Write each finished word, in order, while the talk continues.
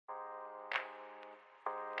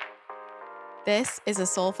This is a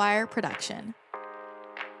Soulfire production.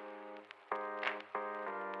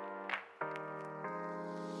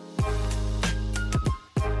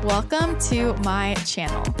 Welcome to my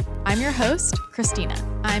channel. I'm your host, Christina.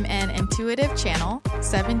 I'm an intuitive channel,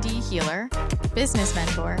 7D healer, business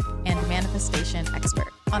mentor, and manifestation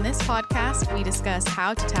expert. On this podcast, we discuss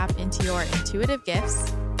how to tap into your intuitive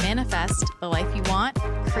gifts, manifest the life you want,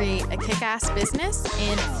 create a kick-ass business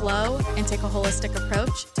in flow, and take a holistic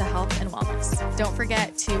approach to health and wellness. Don't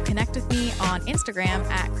forget to connect with me on Instagram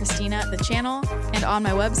at Christina the Channel and on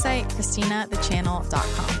my website,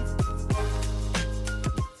 ChristinaTheChannel.com.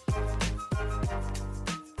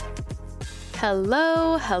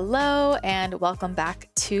 Hello, and welcome back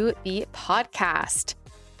to the podcast.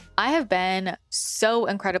 I have been so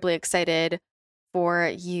incredibly excited for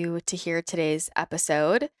you to hear today's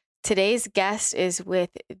episode. Today's guest is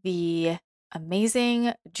with the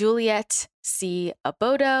amazing Juliet C.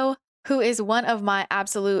 Abodo, who is one of my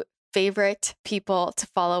absolute favorite people to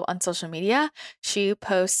follow on social media. She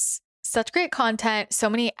posts such great content, so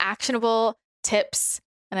many actionable tips,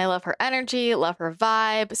 and I love her energy, love her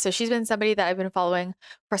vibe. So she's been somebody that I've been following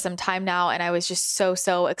for some time now, and I was just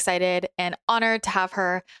so excited and honored to have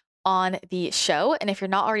her on the show. And if you're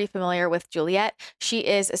not already familiar with Juliet, she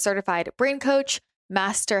is a certified brain coach,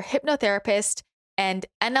 master hypnotherapist, and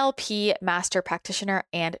NLP master practitioner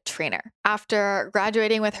and trainer. After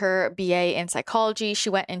graduating with her BA in psychology, she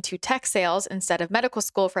went into tech sales instead of medical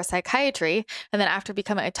school for psychiatry. And then after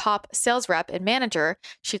becoming a top sales rep and manager,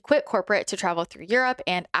 she quit corporate to travel through Europe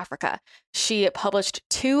and Africa. She published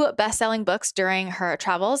 2 best-selling books during her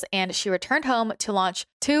travels, and she returned home to launch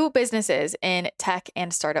 2 businesses in tech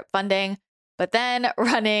and startup funding. But then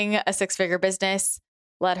running a 6-figure business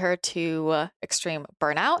led her to extreme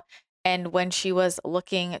burnout. And when she was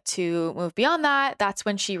looking to move beyond that, that's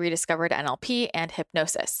when she rediscovered NLP and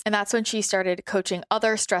hypnosis. And that's when she started coaching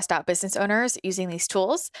other stressed out business owners using these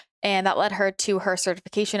tools. And that led her to her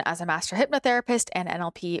certification as a master hypnotherapist and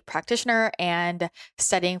NLP practitioner and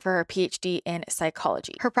studying for her PhD in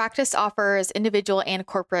psychology. Her practice offers individual and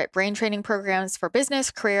corporate brain training programs for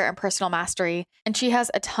business, career, and personal mastery. And she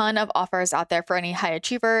has a ton of offers out there for any high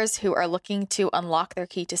achievers who are looking to unlock their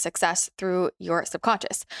key to success through your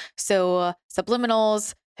subconscious. So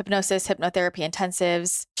subliminals, hypnosis, hypnotherapy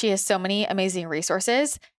intensives. She has so many amazing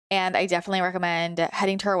resources, and I definitely recommend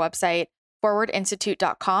heading to her website,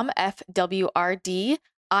 forwardinstitute.com,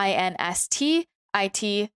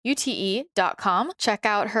 FWRDINSTITUTE.com. Check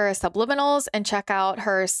out her subliminals and check out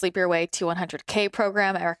her Sleep Your Way to 100K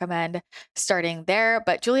program. I recommend starting there.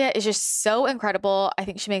 But Juliet is just so incredible. I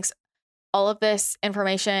think she makes all of this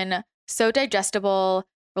information so digestible,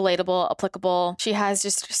 relatable, applicable. She has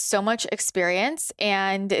just so much experience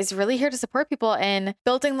and is really here to support people in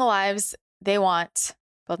building the lives they want,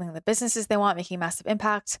 building the businesses they want, making massive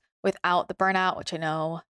impact without the burnout, which I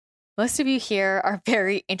know most of you here are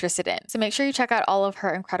very interested in. So make sure you check out all of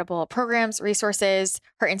her incredible programs, resources.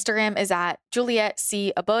 Her Instagram is at Juliet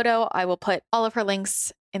C. Abodo. I will put all of her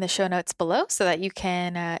links in the show notes below so that you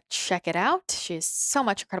can check it out. She has so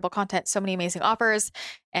much incredible content, so many amazing offers.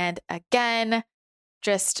 And again,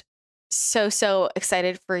 just so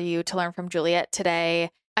excited for you to learn from Juliet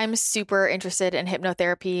today. I'm super interested in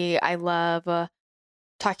hypnotherapy. I love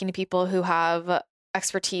talking to people who have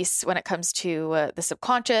expertise when it comes to the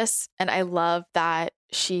subconscious. And I love that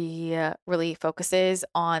she really focuses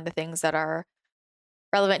on the things that are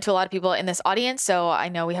relevant to a lot of people in this audience. So I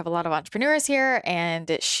know we have a lot of entrepreneurs here,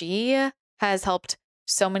 and she has helped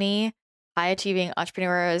so many high achieving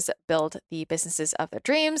entrepreneurs build the businesses of their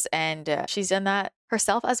dreams. And she's done that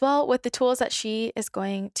herself as well with the tools that she is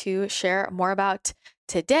going to share more about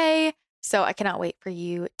today. So I cannot wait for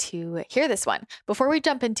you to hear this one. Before we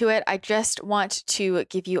jump into it, I just want to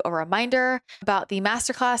give you a reminder about the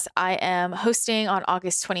masterclass I am hosting on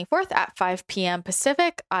August 24th at 5 p.m.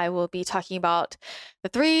 Pacific. I will be talking about the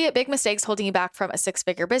 3 big mistakes holding you back from a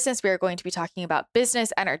 6-figure business. We are going to be talking about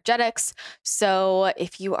business energetics. So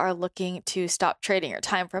if you are looking to stop trading your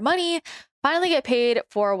time for money, finally get paid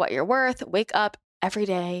for what you're worth, wake up every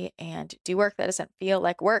day and do work that doesn't feel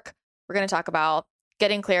like work, we're going to talk about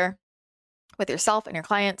getting clear with yourself and your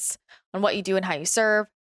clients on what you do and how you serve.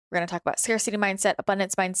 We're going to talk about scarcity mindset,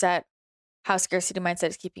 abundance mindset, how scarcity mindset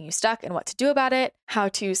is keeping you stuck and what to do about it, how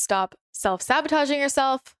to stop self-sabotaging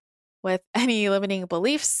yourself with any limiting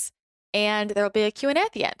beliefs, and there will be a Q&A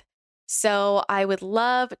at the end. So I would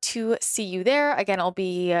love to see you there. Again, it'll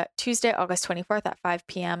be Tuesday, August 24th at 5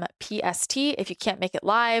 p.m. PST. If you can't make it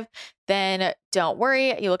live, then don't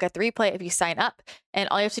worry. You will get the replay if you sign up. And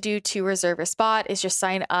all you have to do to reserve your spot is just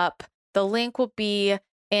sign up. The link will be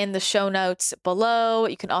in the show notes below.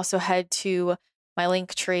 You can also head to my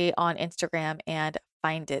link tree on Instagram and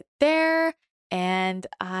find it there. And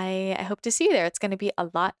I hope to see you there. It's going to be a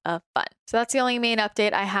lot of fun. So that's the only main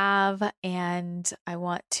update I have. And I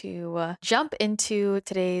want to jump into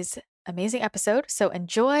today's amazing episode. So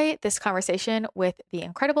enjoy this conversation with the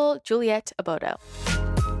incredible Juliet Aboto.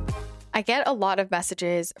 I get a lot of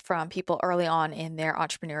messages from people early on in their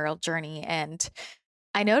entrepreneurial journey, and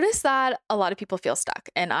I notice that a lot of people feel stuck,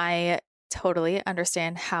 and I totally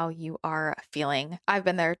understand how you are feeling. I've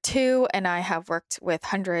been there too, and I have worked with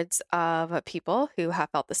hundreds of people who have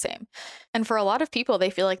felt the same. And for a lot of people, they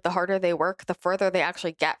feel like the harder they work, the further they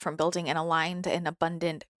actually get from building an aligned and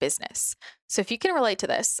abundant business. So if you can relate to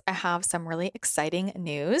this, I have some really exciting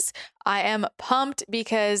news. I am pumped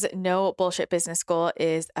because No Bullshit Business School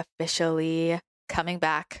is officially coming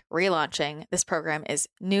back, relaunching. This program is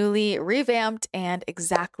newly revamped and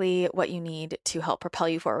exactly what you need to help propel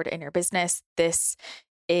you forward in your business. This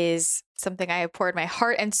is something I have poured my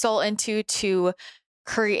heart and soul into to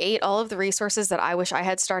create all of the resources that I wish I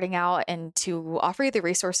had starting out and to offer you the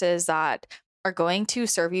resources that are going to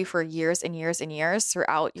serve you for years and years and years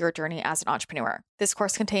throughout your journey as an entrepreneur. This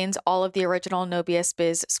course contains all of the original No BS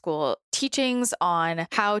Biz School teachings on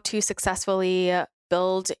how to successfully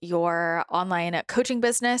build your online coaching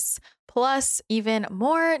business, plus even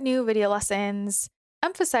more new video lessons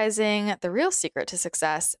emphasizing the real secret to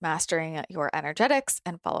success, mastering your energetics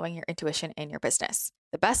and following your intuition in your business.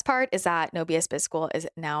 The best part is that No BS Biz School is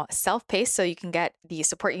now self-paced, so you can get the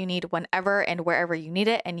support you need whenever and wherever you need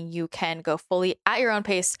it, and you can go fully at your own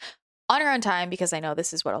pace on your own time, because I know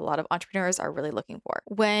this is what a lot of entrepreneurs are really looking for.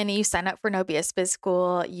 When you sign up for No BS Biz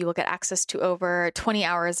School, you will get access to over 20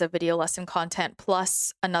 hours of video lesson content,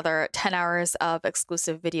 plus another 10 hours of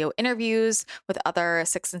exclusive video interviews with other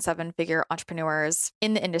 6 and 7 figure entrepreneurs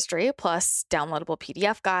in the industry, plus downloadable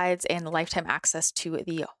PDF guides and lifetime access to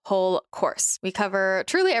the whole course. We cover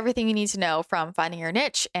truly everything you need to know, from finding your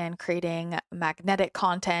niche and creating magnetic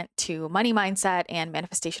content to money mindset and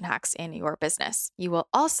manifestation hacks in your business. You will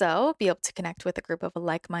also be able to connect with a group of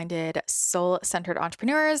like-minded, soul-centered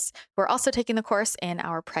entrepreneurs who are also taking the course in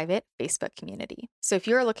our private Facebook community. So if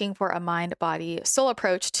you're looking for a mind, body, soul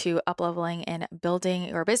approach to up-leveling and building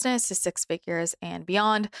your business to 6 figures and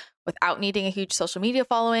beyond without needing a huge social media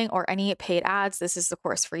following or any paid ads, this is the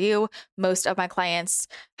course for you. Most of my clients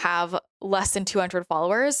have less than 200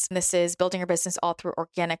 followers. This is building your business all through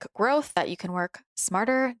organic growth that you can work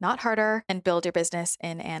smarter, not harder, and build your business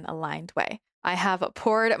in an aligned way. I have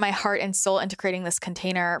poured my heart and soul into creating this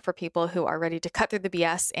container for people who are ready to cut through the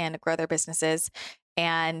BS and grow their businesses.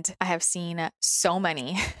 And I have seen so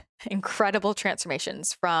many incredible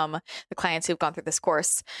transformations from the clients who've gone through this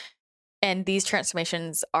course. And these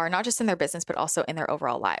transformations are not just in their business, but also in their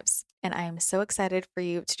overall lives. And I am so excited for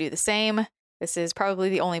you to do the same. This is probably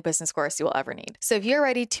the only business course you will ever need. So if you're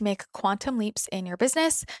ready to make quantum leaps in your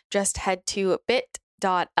business, just head to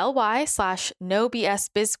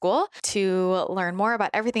bit.ly/NoBSBizSchool to learn more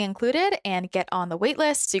about everything included and get on the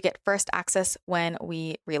waitlist to get first access when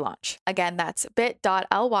we relaunch. Again, that's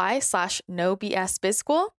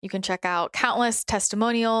bit.ly/NoBSBizSchool. You can check out countless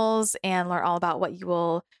testimonials and learn all about what you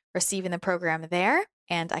will receive in the program there.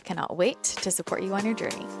 And I cannot wait to support you on your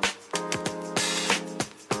journey.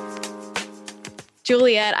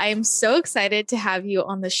 Juliet, I am so excited to have you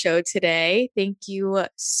on the show today. Thank you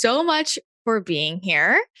so much for being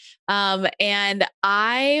here. And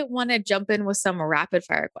I want to jump in with some rapid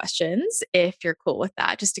fire questions, if you're cool with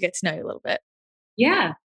that, just to get to know you a little bit.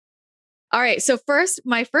 Yeah. All right. So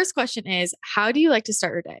my first question is, how do you like to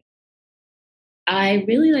start your day? I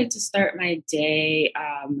really like to start my day,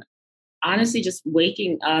 honestly, just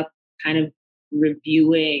waking up, kind of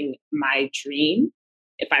reviewing my dream,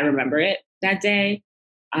 if I remember it that day.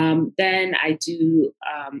 Then I do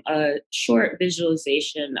a short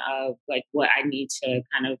visualization of like what I need to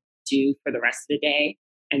kind of do for the rest of the day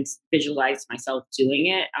and visualize myself doing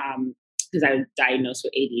it. Because I was diagnosed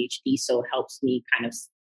with ADHD, so it helps me kind of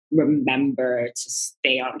remember to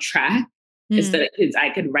stay on track. Instead, because I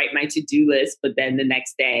could write my to-do list, but then the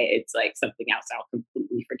next day it's like something else. I'll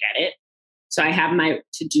completely forget it. So I have my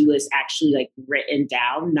to-do list actually like written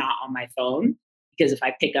down, not on my phone, because if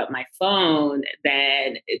I pick up my phone,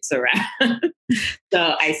 then it's around.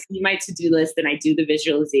 So I see my to-do list and I do the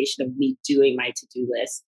visualization of me doing my to-do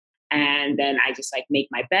list. And then I just like make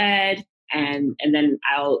my bed and then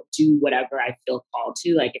I'll do whatever I feel called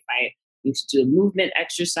to. Like if I need to do a movement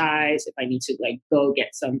exercise, if I need to like go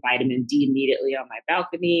get some vitamin D immediately on my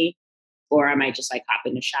balcony, or I might just like hop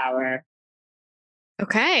in the shower.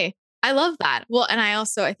 Okay. I love that. Well, and I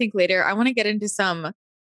think later I want to get into some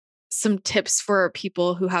some tips for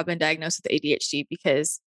people who have been diagnosed with ADHD,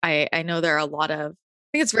 because I know there are a lot of, I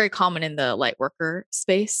think it's very common in the light worker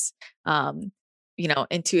space, um,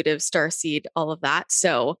 intuitive, starseed, all of that.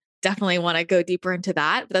 So definitely want to go deeper into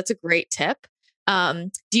that. But that's a great tip. Do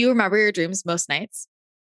you remember your dreams most nights?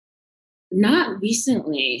 Not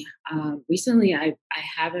recently. Recently, I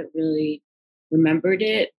haven't really remembered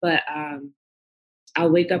it, but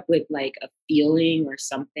I'll wake up with like a feeling or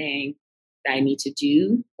something that I need to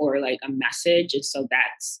do, or like a message, and so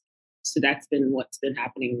that's been what's been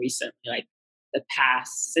happening recently, like the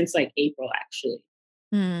past since like April actually.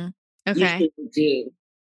 Hmm. Okay. Usually we do.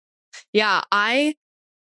 Yeah, I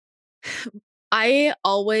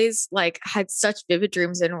always like had such vivid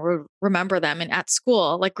dreams and remember them. And at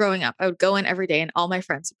school, like growing up, I would go in every day and all my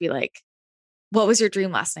friends would be like, "What was your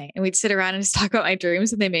dream last night?" And we'd sit around and just talk about my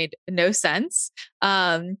dreams, and they made no sense.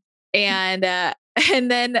 And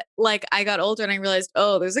and then like I got older and I realized,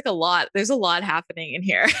 oh, there's a lot happening in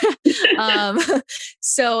here. um,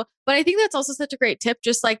 so, but I think that's also such a great tip,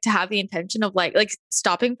 just like to have the intention of like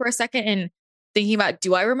stopping for a second and thinking about,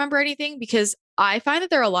 do I remember anything? Because I find that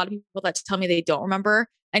there are a lot of people that tell me they don't remember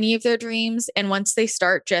any of their dreams. And once they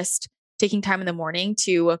start just taking time in the morning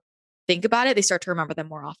to think about it, they start to remember them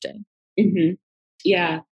more often. Hmm.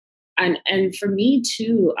 Yeah, and for me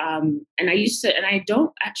too. And I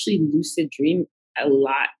don't actually lucid dream a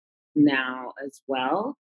lot now as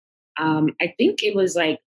well. I think it was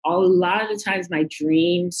like a lot of the times my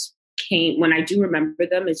dreams came when I do remember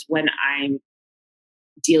them is when I'm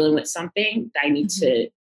dealing with something that I need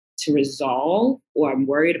Mhm. to resolve, or I'm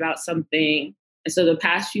worried about something. And so the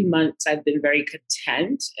past few months I've been very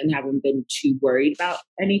content and haven't been too worried about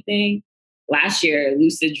anything. Last year,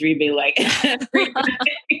 lucid dreaming like every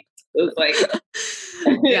night. It was like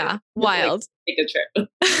Yeah, like wild. take a trip.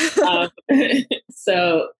 Um,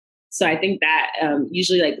 so so I think that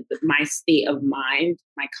usually like my state of mind,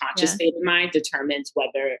 my conscious Yeah. state of mind determines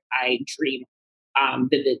whether I dream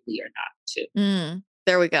vividly or not too.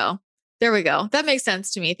 There we go. There we go. That makes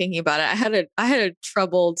sense to me thinking about it. I had a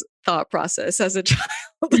troubled thought process as a child.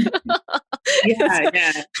 Yeah, So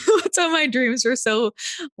yeah. that's why my dreams were so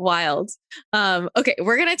wild. Okay,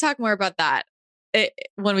 we're gonna talk more about that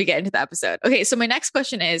when we get into the episode. Okay, so my next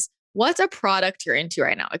question is, what's a product you're into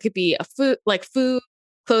right now? It could be a food,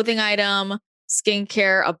 clothing item,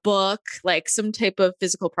 skincare, a book, like some type of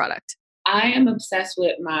physical product. I am obsessed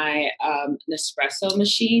with my Nespresso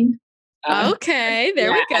machine. Uh, Okay,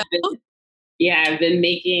 there yeah, we go. I've been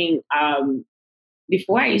making.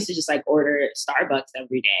 Before I used to just like order Starbucks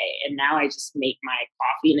every day, and now I just make my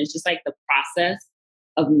coffee, and it's just like the process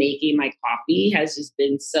of making my coffee has just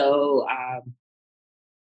been so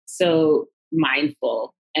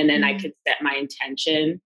mindful. And then I Mm, could set my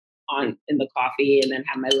intention on in the coffee, and then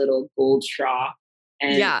have my little gold straw,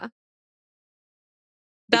 and yeah. it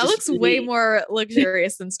That just looks way really more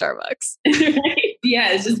luxurious than Starbucks. right?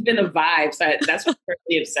 Yeah, it's just been a vibe. So that's what I'm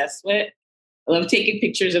really obsessed with. I love taking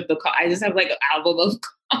pictures of the I just have like an album of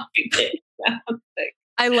coffee pics. Like,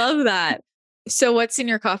 I love that. So what's in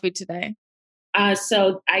your coffee today?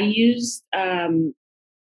 so I used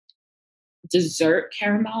dessert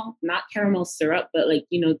caramel, not caramel syrup, but like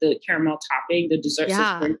the caramel topping. The dessert, so it's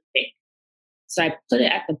Yeah. very thick. So I put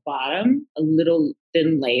it at the bottom, a little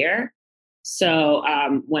thin layer. So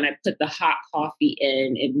when I put the hot coffee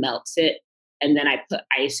in, it melts it. And then I put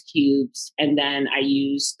ice cubes. And then I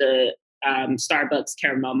use the Starbucks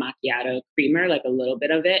caramel macchiato creamer, like a little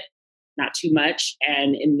bit of it, not too much.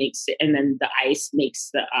 And it makes it, and then the ice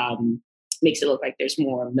makes it look like there's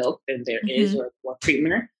more milk than there is, Mhm. or more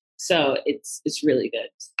creamer. So it's really good.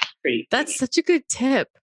 It's pretty That's good. such a good tip.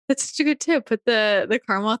 That's such a good tip. Put the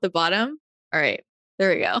caramel at the bottom. All right.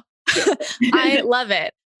 There we go. I Yeah. love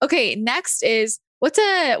it. Okay, next is, what's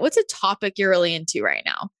a topic you're really into right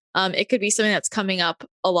now? It could be something that's coming up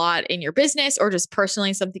a lot in your business or just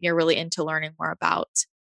personally something you're really into learning more about.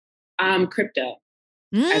 Crypto.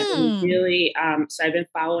 I've been Mm. really so I've been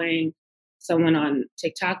following someone on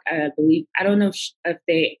TikTok. I believe I don't know if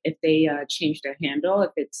they changed their handle,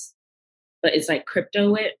 if it's but it's like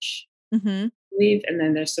Crypto Witch, Mhm. I believe, and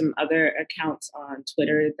then there's some other accounts on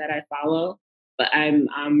Twitter that I follow. But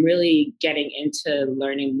I'm really getting into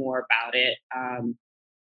learning more about it.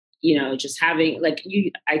 Just having like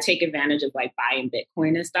I take advantage of like buying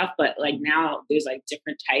Bitcoin and stuff, but like now there's like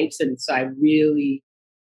different types, and so I really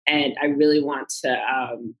want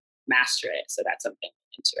to master it. So that's something I'm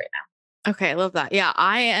into right Okay, I love that. Yeah,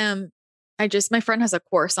 my friend has a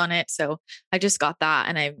course on it, so I just got that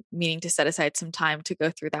and I'm meaning to set aside some time to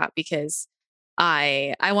go through that because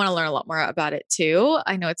I want to learn a lot more about it too.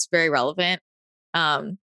 I know it's very relevant.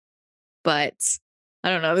 Um, but I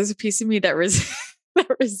don't know. There's a piece of me that that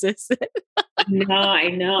resists it. No, I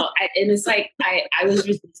know. And it's like, I was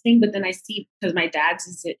resisting, but then I see, because my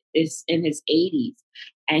dad's is in his 80s,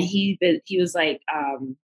 and he was like,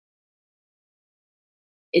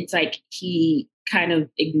 it's like he kind of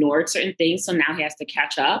ignored certain things. So now he has to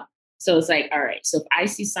catch up. So it's like, all right, so if I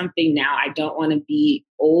see something now, I don't want to be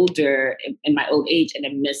older in my old age and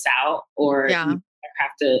then miss out, or Yeah.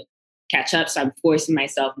 have to catch up. So I'm forcing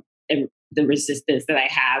myself, and the resistance that I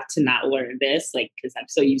have to not learn this, like, because I'm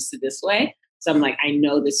so used to this way. So I'm like, I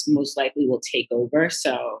know this most likely will take over.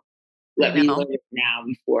 So let me learn it now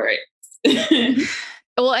before it.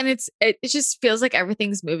 Well, and it just feels like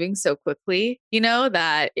everything's moving so quickly,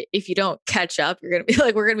 that if you don't catch up, you're going to be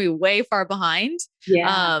like, we're going to be way far behind.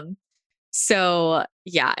 Yeah. So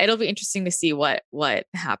yeah, it'll be interesting to see what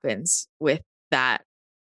happens with that.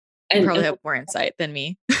 You probably have more insight than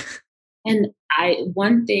me. And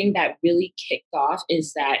one thing that really kicked off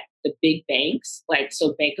is that the big banks, like,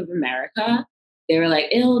 so Bank of America, they were like,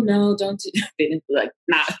 "Ew, no, don't do." They didn't, like,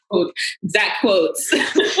 not quote exact quotes.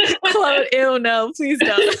 Quote, "Ew, no, please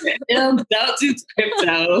don't." Ew, don't do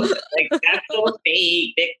crypto. Like, that's so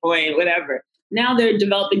fake, Bitcoin, whatever. Now they're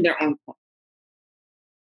developing their own coin.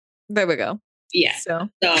 There we go. Yeah. So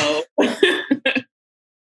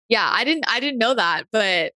yeah, I didn't know that,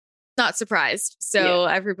 but not surprised. So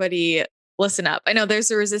everybody listen up. I know there's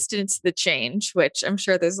a resistance to the change, which I'm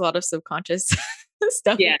sure there's a lot of subconscious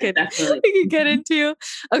stuff we could get into.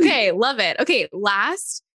 Okay, love it. Okay,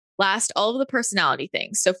 last all of the personality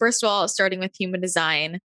things. So first of all, starting with human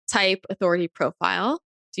design, type, authority, profile.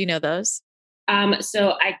 Do you know those?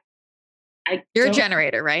 So you're a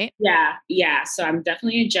generator, right? Yeah. So I'm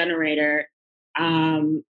definitely a generator. I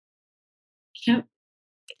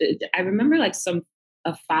remember like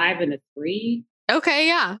a 5 and a 3. Okay,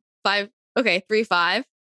 yeah. 5. Okay, 3, 5.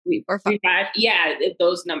 3 or 5. Yeah,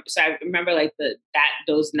 those numbers. So I remember like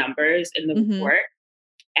those numbers in the report.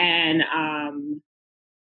 And are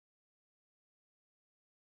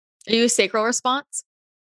you a sacral response?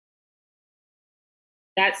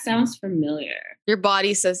 That sounds familiar. Your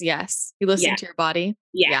body says yes. You listen to your body.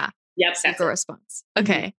 Yeah. Yep. Sacral response.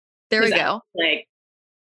 Okay. There we go. Like,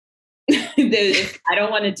 if I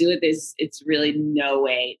don't want to do it, it's really no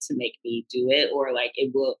way to make me do it, or like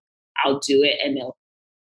I'll do it and they'll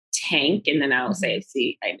tank, and then I'll say,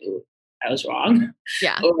 "See, I knew I was wrong."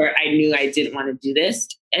 Yeah. Or I knew I didn't want to do this.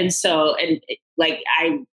 And so,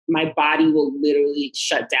 my body will literally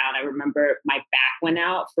shut down. I remember my back went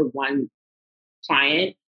out for one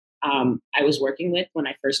client I was working with when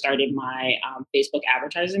I first started my Facebook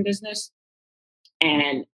advertising business.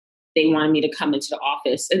 And they wanted me to come into the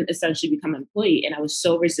office and essentially become an employee. And I was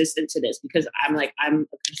so resistant to this because I'm a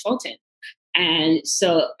consultant. And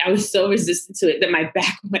so I was so resistant to it that my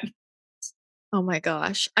back went. Oh my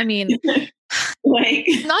gosh. I mean,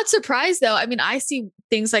 not surprised though. I mean, I see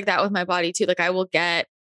things like that with my body too. Like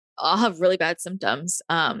I'll have really bad symptoms.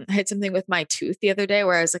 I had something with my tooth the other day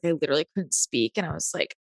where I was like, I literally couldn't speak. And I was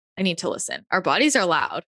like, I need to listen. Our bodies are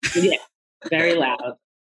loud. Yeah, very loud.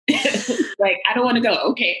 Like, I don't want to go.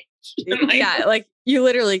 Okay. Yeah, like you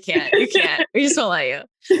literally can't. You can't. We just won't let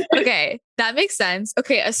you. Okay, that makes sense.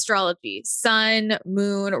 Okay, astrology, sun,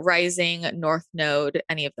 moon, rising, north node,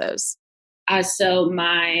 any of those? So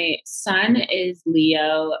my sun is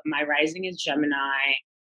Leo. My rising is Gemini.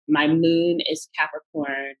 My moon is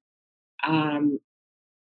Capricorn.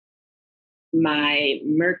 My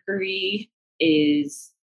Mercury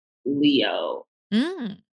is Leo.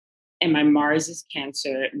 And my Mars is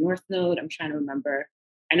Cancer. North node, I'm trying to remember.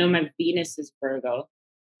 I know my Venus is Virgo,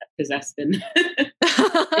 because that's been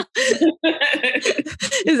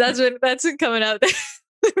that's been coming out.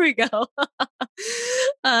 There we go.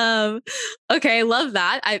 Okay, love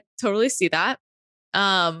that. I totally see that.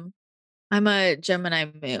 I'm a Gemini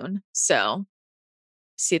moon, so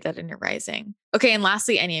see that in your rising. Okay, and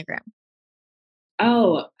lastly, Enneagram.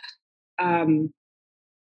 Oh, I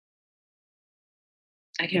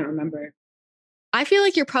can't remember. I feel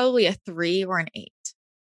like you're probably a 3 or an 8.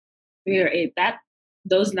 3 or 8.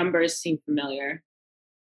 Those numbers seem familiar.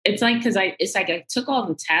 It's like, because I took all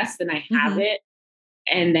the tests and I have it,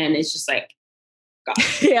 and then it's just like, God.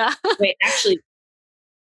 Yeah. Wait, actually,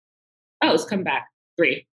 it's come back.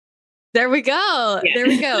 3. There we go. Yeah. There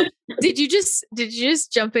we go. Did you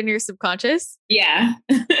just jump in your subconscious? Yeah.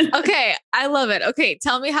 Okay. I love it. Okay.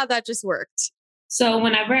 Tell me how that just worked. So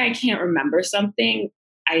whenever I can't remember something,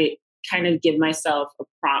 I kind of give myself a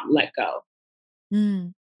prompt, let go.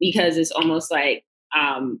 Because it's almost like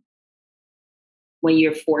when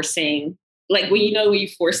you're forcing, like when you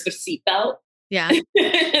force the seatbelt. Yeah.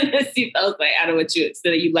 The seatbelt's like, I don't want you, so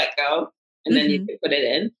that you let go. and then you can put it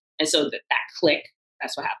in. And so that click,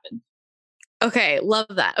 that's what happened. Okay. Love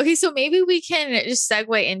that. Okay. So maybe we can just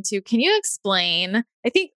segue into, can you explain,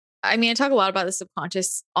 I talk a lot about the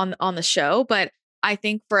subconscious on the show, but I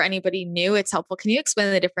think for anybody new, it's helpful. Can you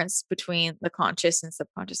explain the difference between the conscious and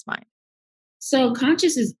subconscious mind? So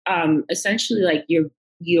conscious is essentially like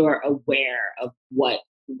you're aware of why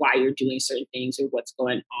you're doing certain things or what's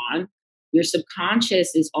going on. Your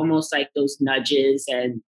subconscious is almost like those nudges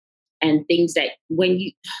and things that when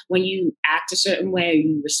you act a certain way or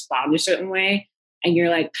you respond a certain way and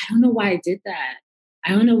you're like, I don't know why I did that.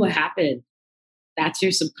 I don't know what happened. That's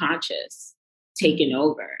your subconscious taking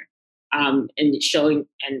over, and showing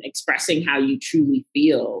and expressing how you truly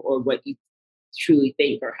feel or what you truly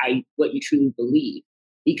think or what you truly believe.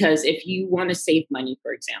 Because if you want to save money,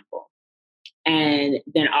 for example, and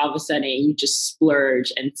then all of a sudden you just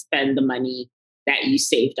splurge and spend the money that you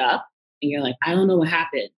saved up, and you're like, I don't know what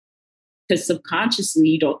happened. Because subconsciously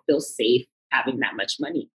you don't feel safe having that much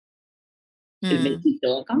money. It makes you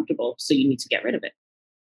feel uncomfortable. So you need to get rid of it.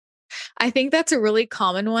 I think that's a really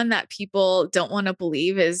common one that people don't want to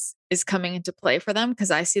believe is coming into play for them,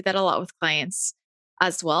 because I see that a lot with clients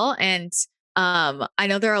as well. And I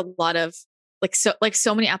know there are a lot of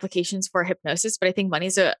so many applications for hypnosis, but I think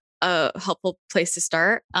money's a helpful place to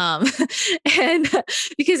start. And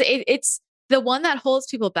because it's the one that holds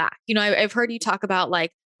people back. You know, I've heard you talk about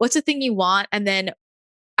like, what's the thing you want? And then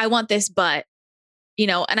I want this, but, you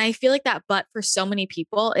know, and I feel like that but for so many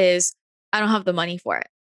people is I don't have the money for it.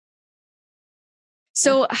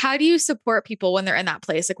 So how do you support people when they're in that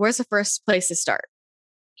place? Like, where's the first place to start?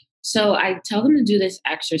 So I tell them to do this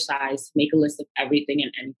exercise, make a list of everything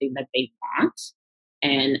and anything that they want.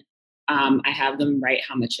 And I have them write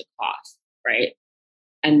how much it costs, right?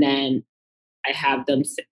 And then I have them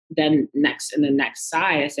then next in the next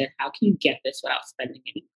side, I said, how can you get this without spending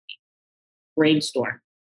any money? Brainstorm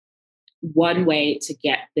one way to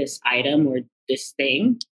get this item or this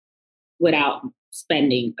thing without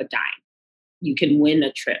spending a dime. You can win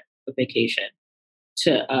a trip, a vacation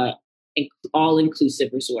to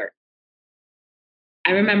all-inclusive resort.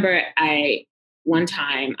 I remember one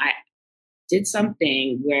time I did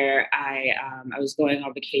something where I was going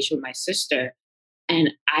on vacation with my sister,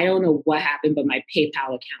 and I don't know what happened, but my PayPal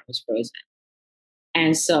account was frozen.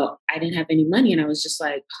 And so I didn't have any money, and I was just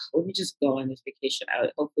like, let me just go on this vacation.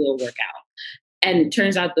 Hopefully it'll work out. And it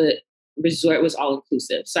turns out the resort was all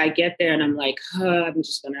inclusive. So I get there and I'm like, I'm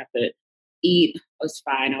just going to have to eat. It's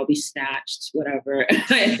fine. I'll be snatched, whatever.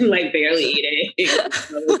 I like barely eat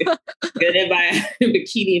anything. Good in my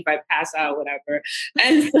bikini if I pass out, whatever.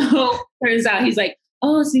 And so turns out he's like,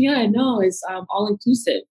 oh, so yeah, no, it's all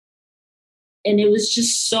inclusive. And it was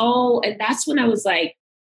just so, and that's when I was like,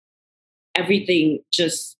 everything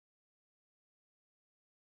just,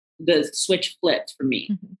 the switch flipped for me.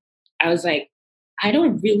 Mm-hmm. I was like, I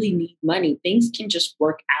don't really need money. Things can just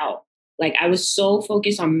work out. Like I was so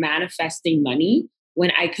focused on manifesting money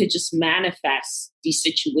when I could just manifest these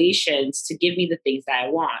situations to give me the things that I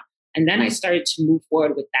want. And then I started to move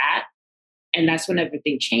forward with that. And that's when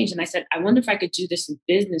everything changed. And I said, I wonder if I could do this in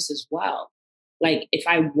business as well. Like if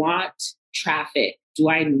I want traffic, do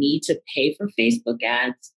I need to pay for Facebook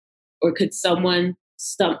ads? Or could someone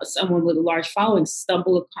with a large following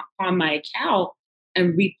stumble upon my account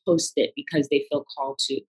and repost it because they feel called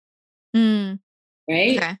to?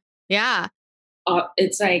 Right? Okay. Yeah.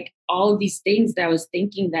 It's like all of these things that I was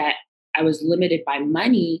thinking that I was limited by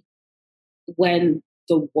money, when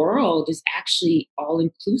the world is actually all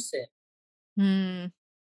inclusive. The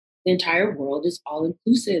entire world is all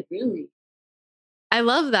inclusive, really. I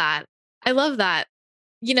love that. I love that.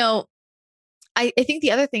 You know, I think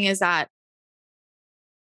the other thing is that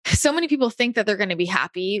so many people think that they're going to be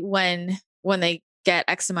happy when they get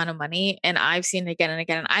X amount of money. And I've seen it again and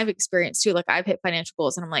again. And I've experienced too, like I've hit financial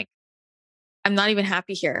goals and I'm like, I'm not even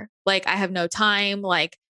happy here. Like I have no time.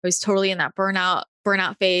 Like I was totally in that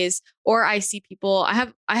burnout phase. Or I see people,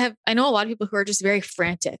 I know a lot of people who are just very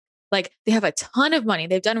frantic. Like they have a ton of money.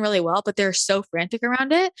 They've done really well, but they're so frantic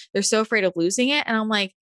around it. They're so afraid of losing it. And I'm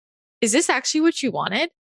like, is this actually what you wanted?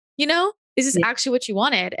 You know, is this actually what you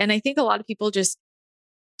wanted? And I think a lot of people just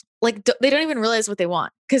like, they don't even realize what they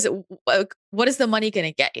want, because what is the money going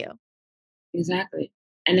to get you? Exactly.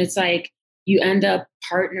 And it's like, you end up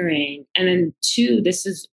partnering. And then two, this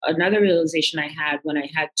is another realization I had when I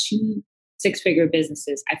had 2 6-figure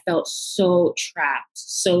businesses. I felt so trapped,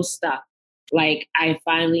 so stuck. Like I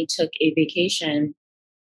finally took a vacation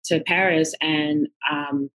to Paris, and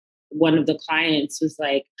one of the clients was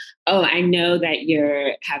like, oh, I know that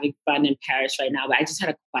you're having fun in Paris right now, but I just had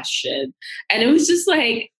a question. And it was just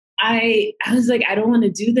like, I was like, I don't want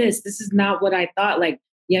to do this. This is not what I thought. Like,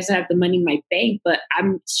 yes, I have the money in my bank, but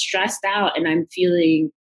I'm stressed out and I'm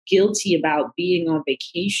feeling guilty about being on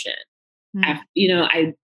vacation.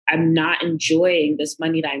 Mm. I'm not enjoying this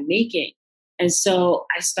money that I'm making. And so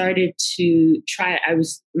I started to try,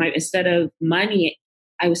 instead of money,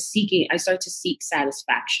 I started to seek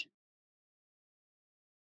satisfaction.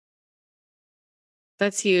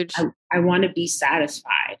 That's huge. I want to be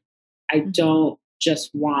satisfied. I don't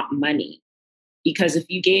just want money. Because if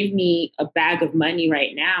you gave me a bag of money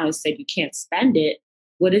right now and said you can't spend it,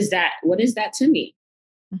 what is that? What is that to me?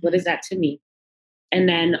 What is that to me? And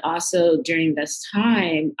then also during this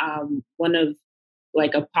time, one of my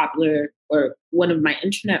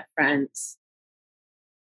internet friends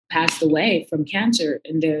passed away from cancer,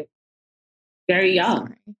 and they're very young.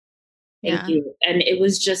 Sorry. Thank you. And it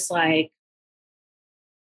was just like,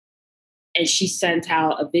 and she sent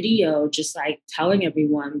out a video just like telling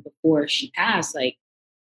everyone before she passed, like,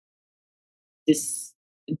 this,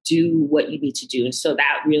 do what you need to do. And so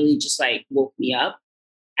that really just like woke me up,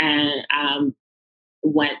 and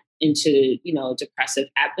went into, depressive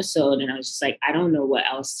episode. And I was just like, I don't know what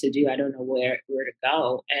else to do. I don't know where to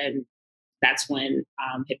go. And that's when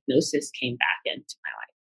hypnosis came back into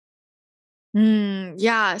my life.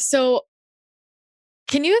 Yeah. So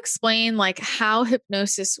can you explain like how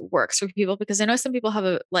hypnosis works for people? Because I know some people have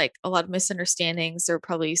a lot of misunderstandings. They're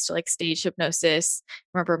probably used to like stage hypnosis.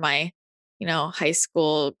 Remember my, high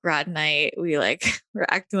school grad night, we were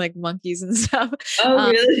acting like monkeys and stuff. Oh,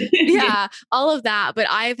 really? Yeah, all of that. But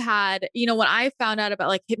I've had, when I found out about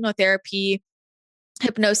like hypnotherapy,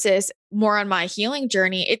 hypnosis more on my healing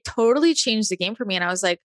journey, it totally changed the game for me. And I was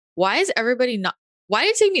like, why did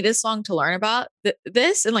it take me this long to learn about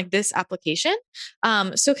this and like this application?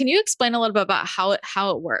 So can you explain a little bit about how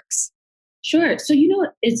it works? Sure. So,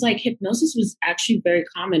 it's like hypnosis was actually very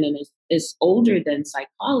common and is older than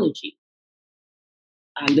psychology.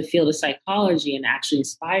 The field of psychology, and actually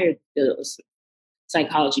inspired the field of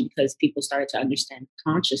psychology because people started to understand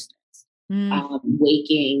consciousness,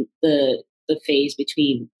 waking the phase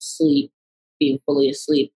between sleep, being fully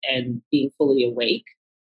asleep, and being fully awake.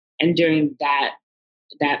 And during that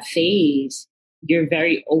phase, you're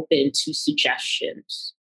very open to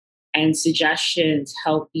suggestions, and suggestions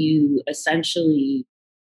help you essentially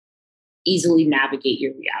easily navigate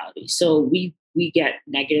your reality. So we get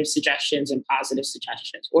negative suggestions and positive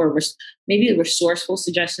suggestions, or maybe resourceful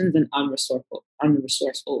suggestions and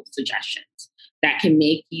unresourceful suggestions that can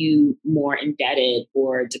make you more indebted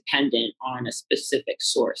or dependent on a specific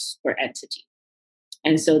source or entity.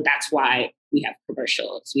 And so that's why we have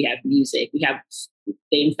commercials, we have music,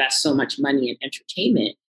 they invest so much money in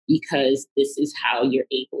entertainment, because this is how you're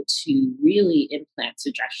able to really implant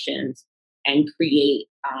suggestions and create,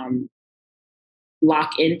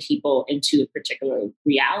 lock in people into a particular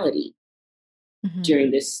reality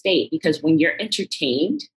during this state. Because when you're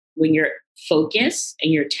entertained, when your focus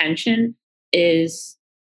and your attention is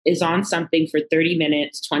on something for 30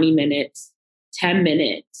 minutes, 20 minutes, 10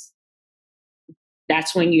 minutes,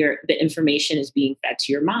 that's when the information is being fed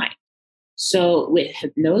to your mind. So with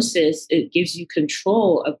hypnosis, it gives you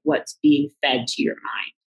control of what's being fed to your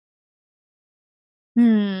mind.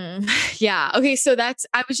 Yeah. Okay. So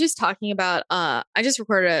I was just talking about, I just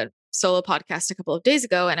recorded a solo podcast a couple of days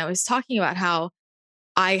ago, and I was talking about how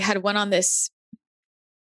I had went on this,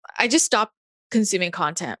 I just stopped consuming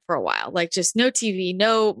content for a while, like just no TV,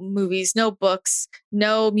 no movies, no books,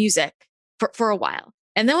 no music for a while.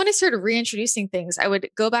 And then when I started reintroducing things, I would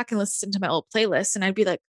go back and listen to my old playlists, and I'd be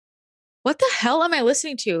like, what the hell am I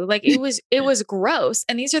listening to? Like it was gross.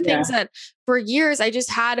 And these are things that for years I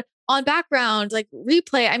just had on background, like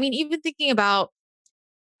replay. I mean, even thinking about,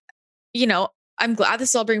 I'm glad this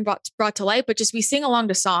is all being brought to light, but just we sing along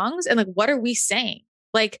to songs, and like, what are we saying?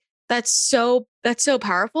 Like, that's so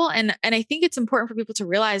powerful. And I think it's important for people to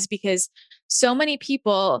realize, because so many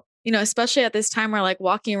people, especially at this time, are like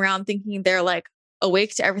walking around thinking they're like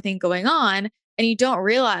awake to everything going on. And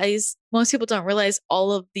most people don't realize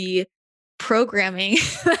all of the programming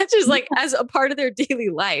that's just like as a part of their daily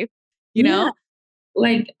life, you know?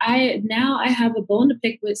 Like I have a bone to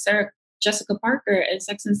pick with Sarah Jessica Parker and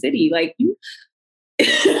Sex and the City. Like you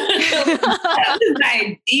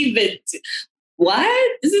I even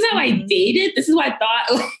what? This is how I dated? This is what I thought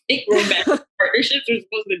like romantic partnerships are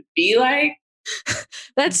supposed to be like?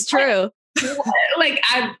 That's true. Like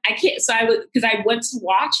I can't, so because I went to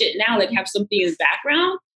watch it now, like have something in the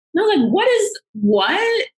background. And I was like,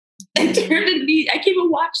 what? I turned to me, I can't even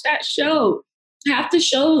watch that show.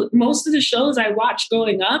 Most of the shows I watched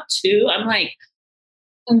growing up too, I'm like,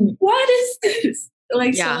 what is this?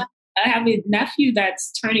 Like, so I have a nephew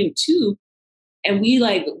that's turning 2, and we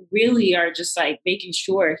like really are just like making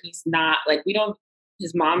sure he's not like we don't.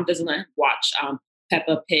 His mom doesn't let him watch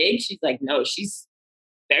Peppa Pig. She's like, no, she's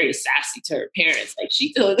very sassy to her parents. Like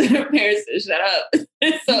she told her parents to shut up.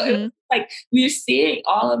 So it was Mhm. like we're seeing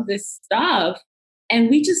all of this stuff, and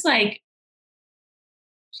we just like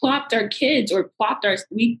plopped our kids or plopped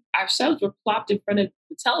we ourselves were plopped in front of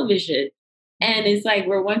the television. And Mhm. it's like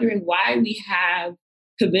we're wondering why we have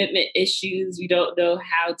commitment issues. We don't know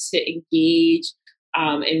how to engage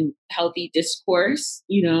in healthy discourse.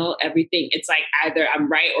 Everything. It's like either I'm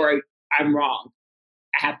right or I'm wrong.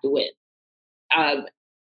 I have to win. Um,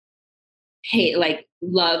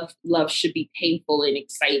 love should be painful and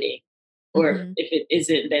exciting. Or Mhm. if it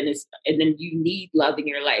isn't, then and then you need love in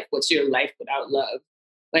your life. What's your life without love?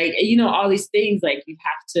 Like, all these things, like you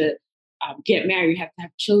have to get married, you have to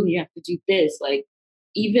have children, you have to do this, like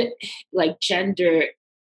even like gender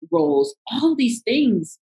roles, all these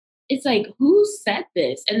things. It's like, who said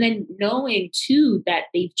this? And then knowing too that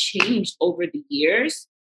they've changed over the years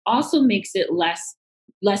also makes it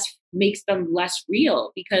makes them less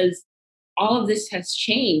real because all of this has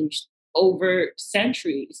changed over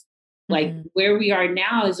centuries. Like Mhm. where we are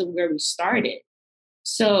now isn't where we started.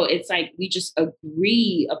 So it's like we just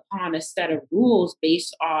agree upon a set of rules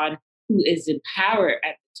based on who is in power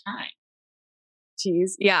at the time.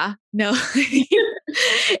 Jeez. Yeah. No.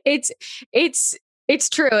 It's it's it's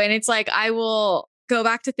true, and it's like I will go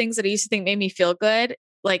back to things that I used to think made me feel good,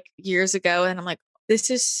 like, years ago, and I'm like, "This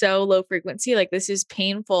is so low frequency, like, this is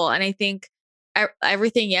painful," and I think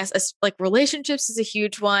everything, yes, like, relationships is a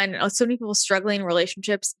huge one. So many people struggling in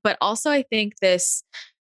relationships, but also I think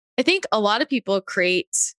a lot of people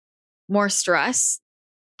create more stress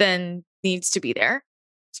than needs to be there.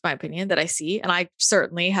 It's my opinion that I see, and I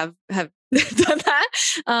certainly have done that.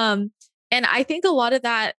 Um, and I think a lot of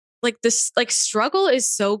that, like this, like struggle is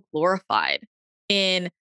so glorified in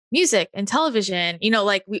music and television.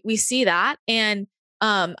 Like we see that, and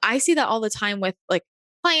I see that all the time with like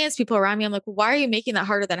clients, people around me. I'm like, why are you making that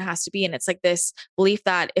harder than it has to be? And it's like this belief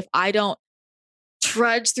that if I don't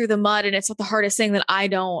trudge through the mud and it's not the hardest thing, then I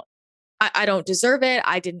don't deserve it.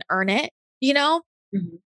 I didn't earn it. You know,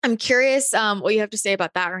 Mhm. I'm curious, what you have to say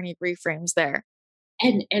about that or any reframes there.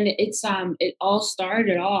 And it all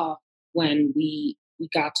started off when we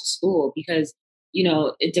got to school because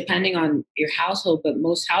depending on your household, but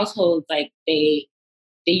most households like they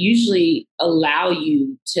usually allow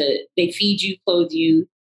you to they feed you, clothe you,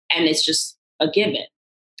 and it's just a given.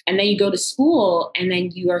 And then you go to school and then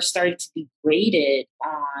you are starting to be graded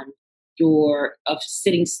on your of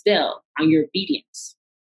sitting still, on your obedience,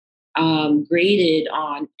 graded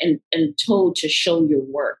on and told to show your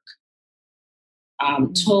work,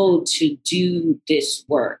 Mhm. told to do this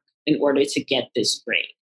work in order to get this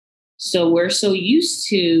grade. So we're so used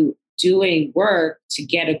to doing work to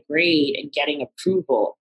get a grade and getting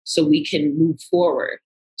approval so we can move forward.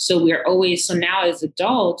 So now as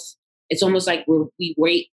adults, it's almost like we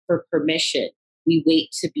wait for permission. We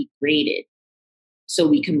wait to be graded so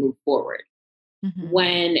we can move forward.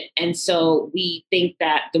 Mhm. And so we think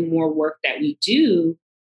that the more work that we do,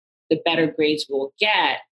 the better grades we'll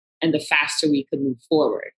get and the faster we can move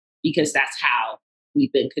forward because that's how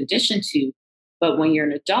we've been conditioned to. But when you're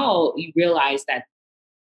an adult, you realize that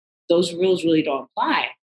those rules really don't apply.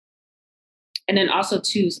 And then also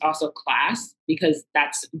too is also class because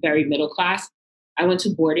that's very middle class. I went to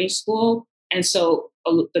boarding school, and so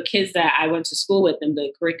the kids that I went to school with and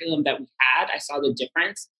the curriculum that we had, I saw the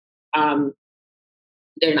difference. Um,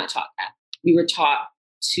 they're not taught that. We were taught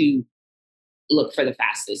to look for the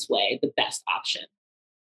fastest way, the best option.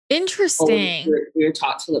 Or Interesting. we were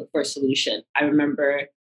taught to look for a solution. I remember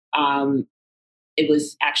um, it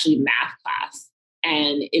was actually math class,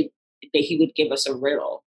 and he would give us a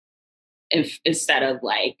riddle. If instead of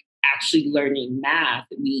like actually learning math,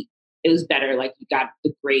 it was better like you got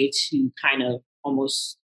the grade to kind of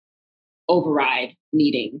almost override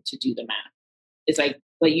needing to do the math. It's like,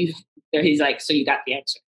 but you, he's like, so you got the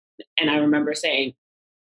answer. And I remember saying,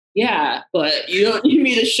 yeah, but you don't need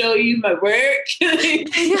me to show you my work.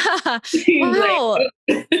 Yeah. He's Wow.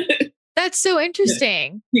 like, That's so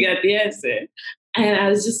interesting. you got the answer. And I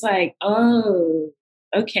was just like, oh,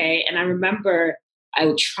 okay. And I remember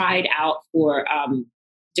I tried out for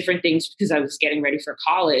different things because I was getting ready for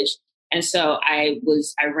college. And so I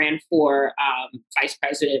ran for vice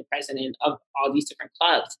president, president of all these different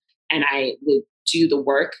clubs. And I would do the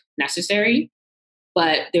work necessary.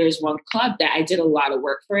 But there's one club that I did a lot of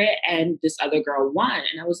work for it. And this other girl won.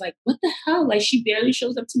 And I was like, what the hell? Like she barely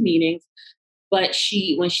shows up to meetings. But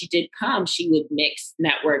when she did come, she would mix,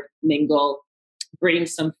 network, mingle, bring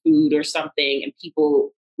some food or something, and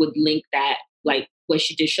people would link that, like when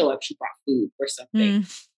she did show up, she brought food or something.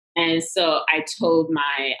 Mm. And so I told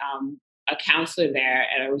my a counselor there,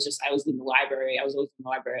 and I was in the library. I was always in the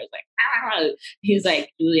library. I was like, ah. He's like,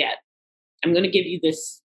 Juliet, I'm going to give you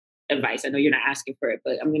this advice. I know you're not asking for it,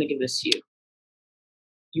 but I'm going to give this to you.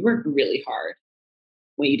 You work really hard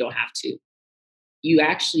when you don't have to. You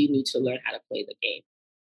actually need to learn how to play the game.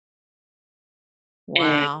 And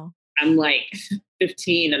Wow. I'm like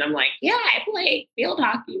 15, and I'm like, yeah, I play field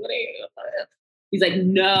hockey. What are you? He's like,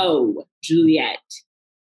 no, Juliet,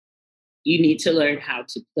 you need to learn how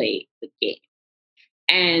to play the game.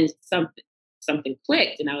 And something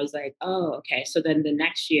clicked, and I was like, oh, okay. So then the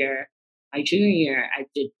next year, my junior year, I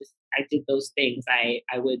did those things. I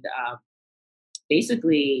would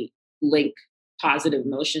basically link positive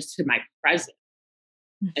emotions to my present.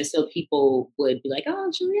 And so people would be like,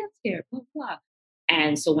 oh, Juliet's here, blah, blah.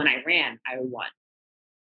 And so when I ran, I won.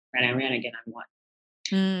 And I ran again, I won.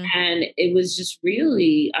 Mm. And it was just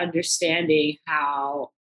really understanding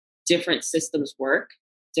how different systems work,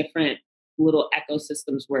 different little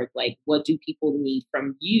ecosystems work. Like, what do people need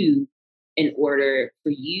from you in order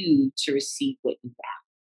for you to receive what you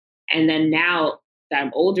want? And then now that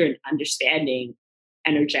I'm older and understanding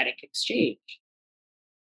energetic exchange,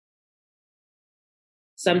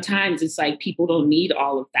 sometimes it's like people don't need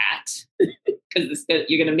all of that because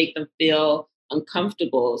you're going to make them feel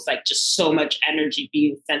uncomfortable. It's like just so much energy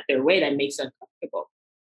being sent their way that makes them uncomfortable.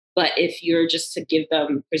 But if you're just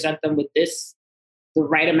to present them with the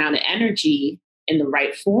right amount of energy in the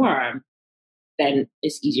right form, then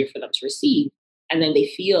it's easier for them to receive. And then they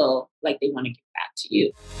feel like they want to give back to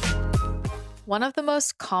you. One of the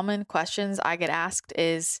most common questions I get asked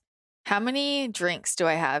is, how many drinks do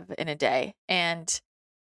I have in a day? And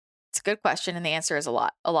it's a good question. And the answer is a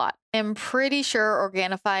lot, a lot. I'm pretty sure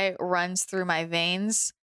Organifi runs through my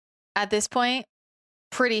veins at this point.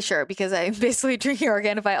 Pretty sure, because I'm basically drinking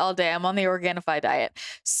Organifi all day. I'm on the Organifi diet.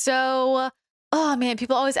 So, oh man,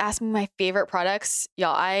 people always ask me my favorite products.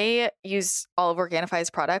 Y'all, I use all of Organifi's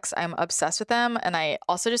products. I'm obsessed with them. And I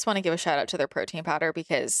also just want to give a shout out to their protein powder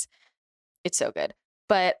because it's so good.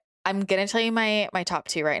 But I'm going to tell you my top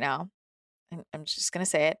two right now. I'm just going to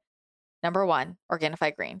say it. Number 1,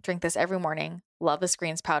 Organifi Green. Drink this every morning. Love this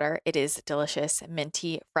greens powder. It is delicious,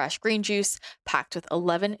 minty, fresh green juice packed with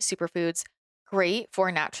 11 superfoods. Great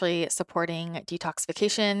for naturally supporting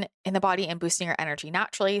detoxification in the body and boosting your energy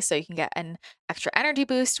naturally. So you can get an extra energy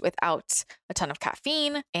boost without a ton of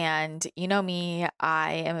caffeine. And you know me,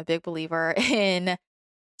 I am a big believer in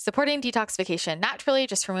supporting detoxification naturally,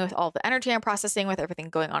 just for me with all the energy I'm processing with everything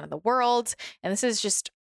going on in the world. And this is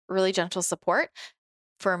just really gentle support.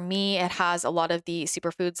 For me, it has a lot of the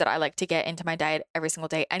superfoods that I like to get into my diet every single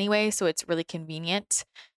day anyway. So it's really convenient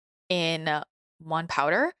in one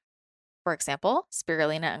powder. For example,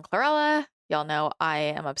 spirulina and chlorella. Y'all know I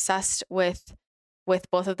am obsessed with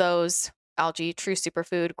both of those. Algae, true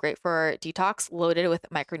superfood, great for detox, loaded with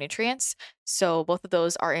micronutrients. So both of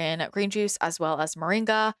those are in green juice as well as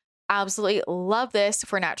moringa. Absolutely love this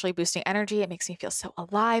for naturally boosting energy. It makes me feel so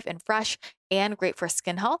alive and fresh, and great for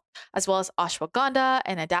skin health, as well as ashwagandha,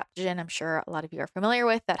 an adaptogen I'm sure a lot of you are familiar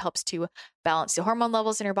with that helps to balance the hormone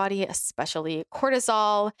levels in your body, especially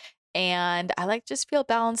cortisol. And I like to just feel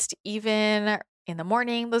balanced even in the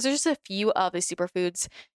morning. Those are just a few of the superfoods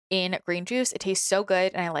in green juice. It tastes so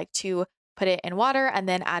good, and I like to put it in water and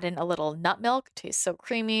then add in a little nut milk. It tastes so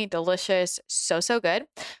creamy, delicious, so good.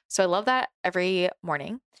 So I love that every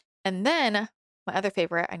morning. And then my other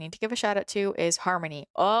favorite I need to give a shout out to is Harmony.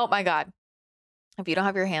 Oh my God. If you don't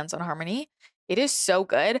have your hands on Harmony, it is so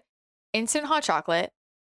good. Instant hot chocolate,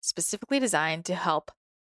 specifically designed to help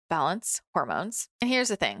balance hormones. And here's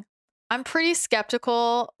the thing. I'm pretty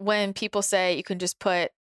skeptical when people say you can just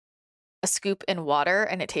put a scoop in water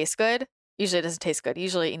and it tastes good. Usually it doesn't taste good.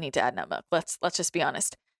 Usually you need to add nut milk. Let's just be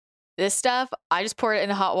honest. This stuff, I just pour it in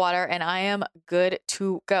hot water and I am good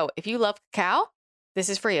to go. If you love cacao, this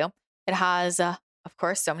is for you. It has, of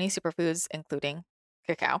course, so many superfoods, including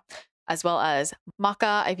cacao, as well as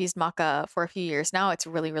maca. I've used maca for a few years now. It's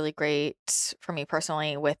really, really great for me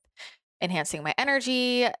personally with enhancing my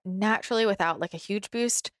energy naturally without like a huge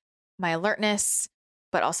boost, my alertness,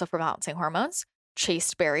 but also for balancing hormones.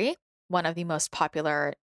 Chaste berry, one of the most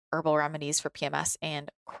popular herbal remedies for PMS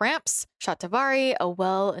and cramps. Shatavari, a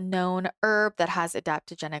well-known herb that has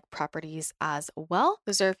adaptogenic properties as well.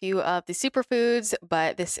 Those are a few of the superfoods,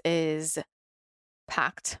 but this is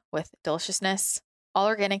packed with deliciousness. all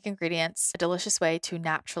organic ingredients, a delicious way to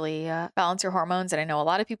naturally balance your hormones. And I know a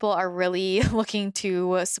lot of people are really looking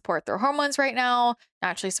to support their hormones right now,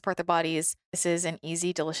 naturally support their bodies. This is an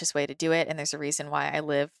easy, delicious way to do it. And there's a reason why I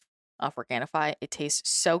live off Organifi. It tastes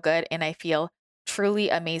so good and I feel truly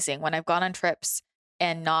amazing. When I've gone on trips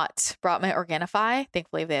and not brought my Organifi,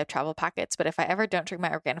 thankfully they have travel packets, but if I ever don't drink my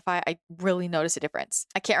Organifi, I really notice a difference.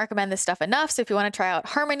 I can't recommend this stuff enough. So if you want to try out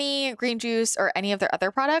Harmony, Green Juice, or any of their other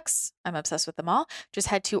products, I'm obsessed with them all. Just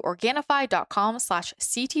head to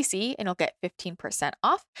Organifi.com/CTC and you'll get 15%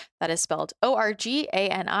 off. That is spelled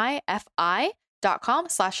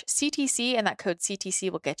ORGANIFI.com/CTC, and that code CTC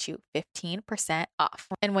will get you 15% off.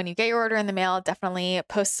 And when you get your order in the mail, definitely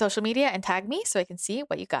post social media and tag me so I can see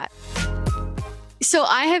what you got. So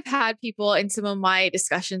I have had people in some of my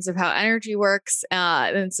discussions of how energy works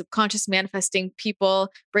and subconscious manifesting,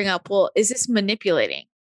 people bring up, well, is this manipulating?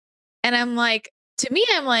 And I'm like, to me,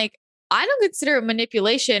 I'm like, I don't consider it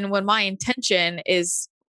manipulation when my intention is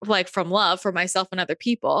like from love for myself and other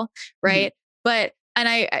people. Right. Mm-hmm. But, and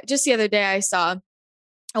I just the other day I saw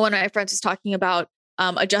one of my friends was talking about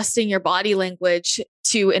adjusting your body language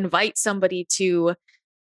to invite somebody to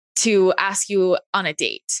ask you on a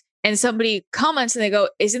date. And somebody comments and they go,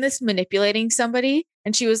 isn't this manipulating somebody?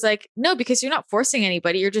 And she was like, no, because you're not forcing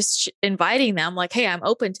anybody. You're just inviting them like, hey, I'm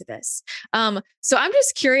open to this. So I'm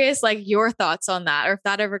just curious, like your thoughts on that, or if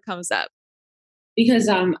that ever comes up. Because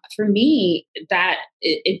for me, that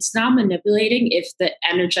it's not manipulating if the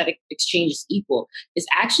energetic exchange is equal. It's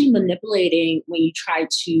actually manipulating when you try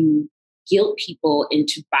to guilt people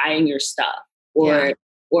into buying your stuff, or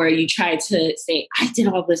you try to say, I did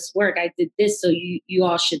all this work, I did this, so you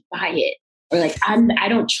all should buy it. Or like, I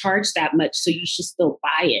don't charge that much, so you should still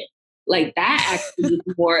buy it. Like that actually is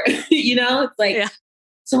more, it's like,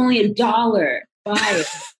 it's only $1, buy it.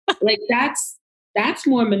 Like that's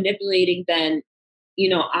more manipulating than,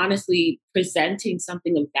 honestly presenting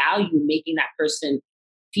something of value, making that person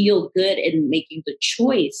feel good and making the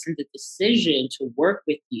choice and the decision to work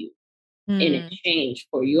with you in exchange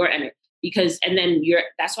for your energy. Because, and then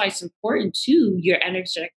that's why it's important too, your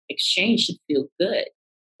energetic exchange should feel good.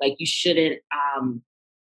 Like you shouldn't,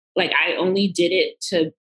 like I only did it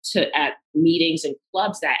to at meetings and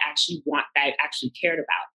clubs that I actually cared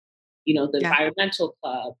about, the environmental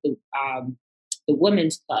club, the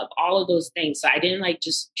women's club, all of those things. So I didn't like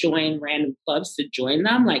just join random clubs to join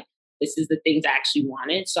them. Like this is the things I actually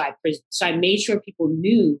wanted. So I made sure people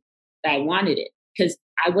knew that I wanted it, because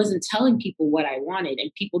I wasn't telling people what I wanted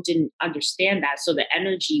and people didn't understand that. So the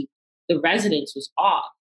energy, the resonance was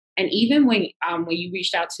off. And even when you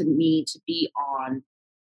reached out to me to be on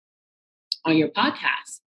your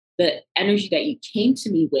podcast, the energy that you came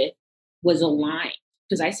to me with was aligned,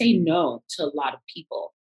 because I say no to a lot of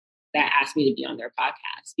people that ask me to be on their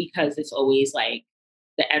podcast, because it's always like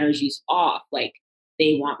the energy's off. Like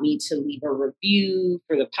they want me to leave a review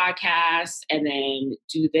for the podcast and then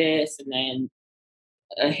do this and then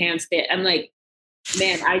a handstand. I'm like,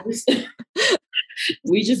 man,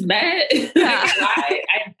 we just met.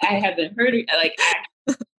 I haven't heard it. Like, I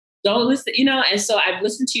don't listen, and so I've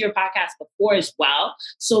listened to your podcast before as well.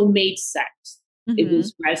 So it made sense. Mm-hmm. It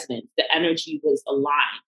was resonant. The energy was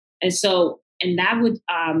aligned. And so, and that would,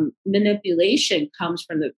 manipulation comes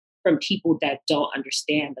from people that don't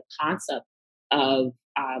understand the concept of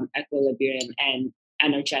equilibrium and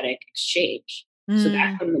energetic exchange. So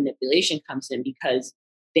that's where manipulation comes in, because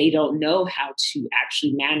they don't know how to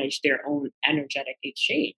actually manage their own energetic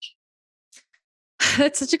exchange.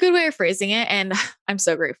 That's such a good way of phrasing it. And I'm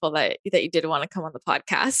so grateful that you did want to come on the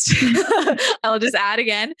podcast. I'll just add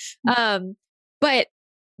again. But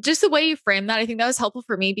just the way you frame that, I think that was helpful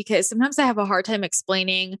for me, because sometimes I have a hard time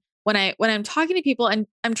explaining when I'm talking to people, and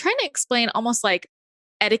I'm trying to explain almost like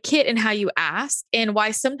etiquette and how you ask, and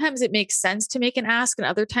why sometimes it makes sense to make an ask and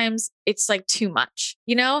other times it's like too much,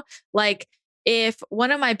 like if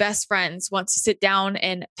one of my best friends wants to sit down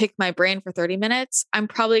and pick my brain for 30 minutes, I'm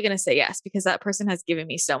probably going to say yes, because that person has given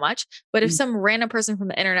me so much. But if some random person from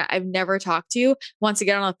the internet I've never talked to wants to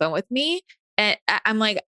get on the phone with me, and I'm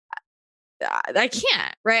like, I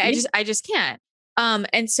can't, right? I just can't.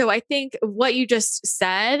 And so I think what you just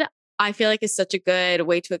said, I feel like is such a good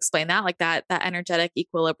way to explain that, like that energetic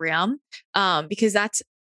equilibrium. Because it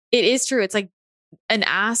is true. It's like an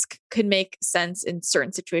ask could make sense in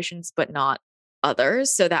certain situations, but not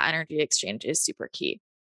others. So that energy exchange is super key.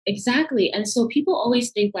 Exactly. And so people always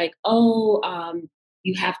think like,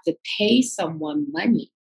 you have to pay someone money.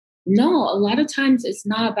 No, a lot of times it's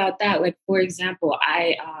not about that. Like, for example,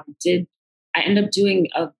 I ended up doing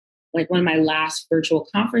one of my last virtual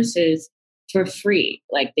conferences for free.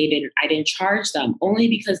 Like I didn't charge them, only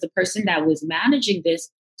because the person that was managing this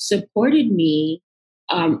supported me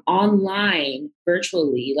online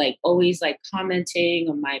virtually, like always like commenting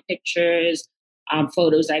on my pictures,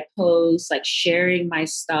 photos I post, like sharing my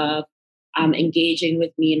stuff, engaging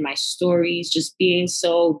with me in my stories, just being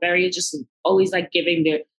so very, just always like giving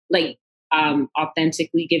their, like,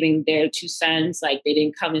 authentically giving their 2 cents. Like they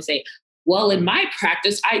didn't come and say, well, in my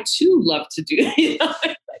practice, I too love to do, you know,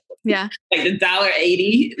 Yeah. like the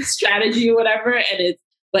 $1.80 strategy or whatever.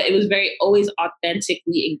 But it was very always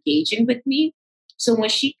authentically engaging with me. So when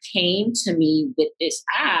she came to me with this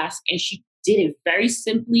ask and she did it very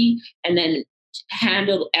simply and then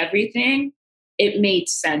handled everything, it made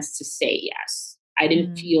sense to say yes. I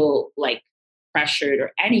didn't Mm. feel like pressured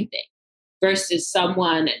or anything versus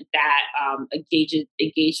someone that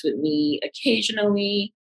engaged with me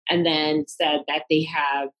occasionally and then said that they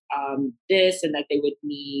have this and that they would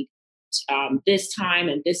need this time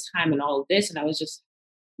and all of this. And I was just,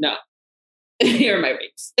 no, here are my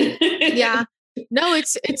rates. Yeah. No,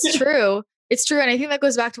 it's true. It's true. And I think that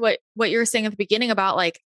goes back to what you were saying at the beginning about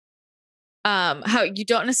like how you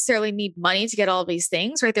don't necessarily need money to get all these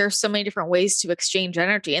things, right? There are so many different ways to exchange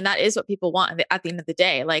energy. And that is what people want at the end of the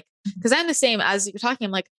day. Like, because I'm the same as you're talking,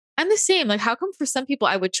 I'm like, I'm the same. Like, how come for some people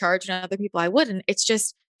I would charge and other people I wouldn't? It's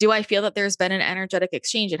just, do I feel that there's been an energetic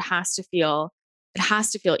exchange? It has to feel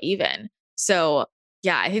even. So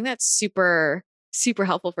yeah, I think that's super, super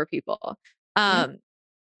helpful for people. Yeah. Um,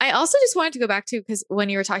 I also just wanted to go back to, because when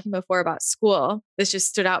you were talking before about school, this just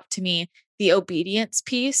stood out to me, the obedience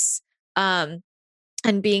piece, um,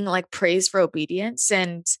 and being like praised for obedience.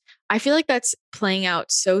 And I feel like that's playing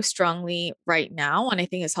out so strongly right now. And I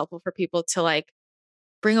think it's helpful for people to like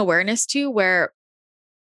bring awareness to, where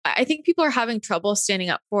I think people are having trouble standing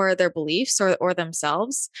up for their beliefs or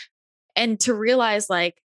themselves, and to realize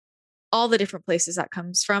like all the different places that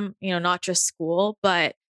comes from, not just school,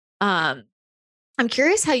 but um I'm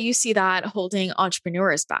curious how you see that holding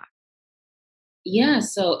entrepreneurs back. Yeah.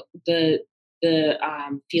 So the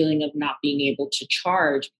feeling of not being able to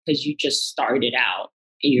charge because you just started out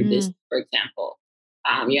in your Mm, business, for example.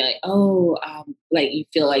 You're like, oh, like you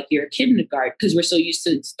feel like you're a kindergarten because we're so used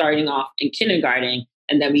to starting off in kindergarten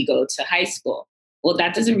and then we go to high school. Well,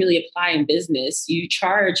 that doesn't really apply in business. You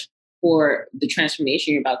charge for the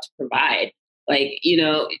transformation you're about to provide. Like, you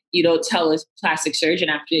don't tell a plastic surgeon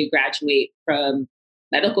after they graduate from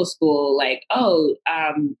medical school, like, oh,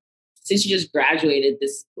 since you just graduated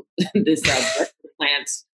this birth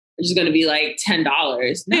implants are just going to be like $10.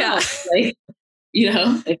 yeah.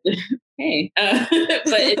 No, like, hey, but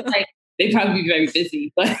it's like they probably be very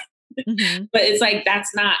busy, but Hmm. but it's like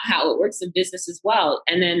that's not how it works in business as well.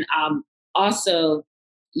 And then also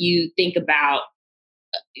you think about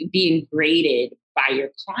being graded by your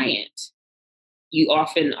client. You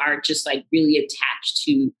often are just like really attached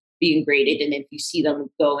to being graded. And if you see them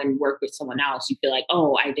go and work with someone else, you feel like,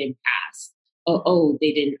 oh, I didn't pass. Oh,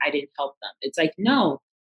 I didn't help them. It's like, no,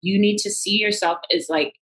 you need to see yourself as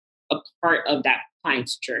like a part of that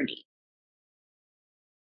client's journey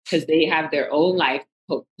because they have their own life.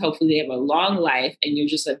 Hopefully, they have a long life, and you're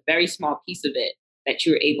just a very small piece of it that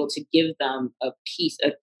you're able to give them piece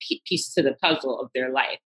to the puzzle of their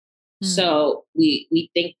life. Mm. So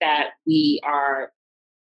we think that we are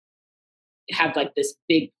have like this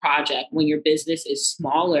big project when your business is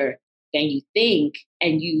smaller than you think,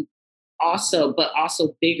 and but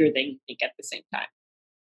also bigger than you think at the same time.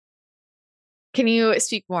 Can you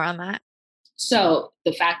speak more on that? So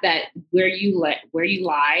the fact that where you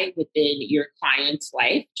lie within your client's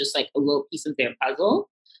life, just like a little piece of their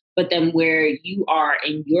puzzle, but then where you are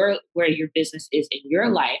where your business is in your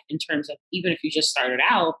life, in terms of even if you just started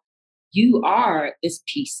out, you are this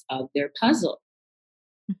piece of their puzzle.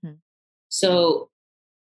 Hmm. So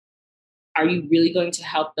are you really going to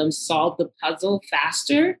help them solve the puzzle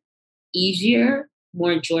faster, easier,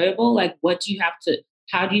 more enjoyable? Like,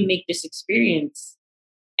 how do you make this experience?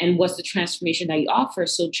 And what's the transformation that you offer?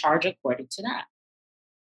 So charge according to that.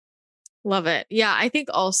 Love it. Yeah. I think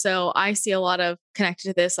also I see a lot of connected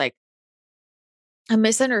to this, like a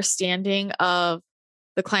misunderstanding of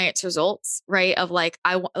the client's results, right? Of like,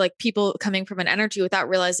 like people coming from an energy without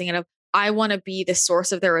realizing it of, I want to be the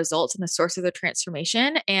source of their results and the source of their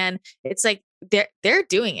transformation. And it's like, they're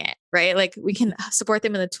doing it, right? Like we can support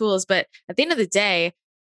them in the tools, but at the end of the day,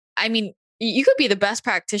 I mean, you could be the best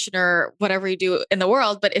practitioner, whatever you do in the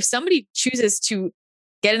world, but if somebody chooses to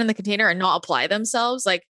get it in the container and not apply themselves,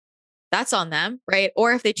 like that's on them, right?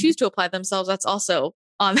 Or if they choose to apply themselves, that's also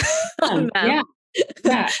on, on them. Yeah.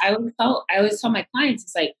 Yeah. I always tell my clients,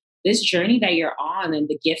 it's like this journey that you're on and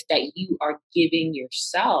the gift that you are giving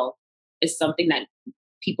yourself. is something that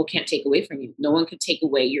people can't take away from you. No one could take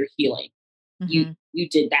away your healing. Mm-hmm. You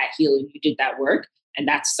did that healing, you did that work, and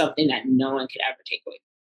that's something that no one could ever take away.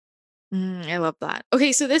 I love that.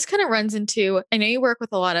 Okay, so this kind of runs into, I know you work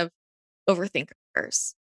with a lot of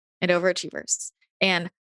overthinkers and overachievers,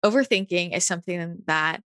 and overthinking is something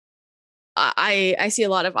that I see a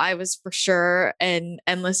lot of. I was for sure an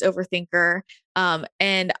endless overthinker.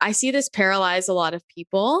 And I see this paralyze a lot of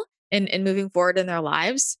people in moving forward in their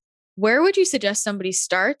lives. Where would you suggest somebody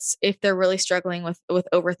starts if they're really struggling with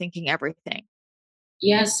overthinking everything?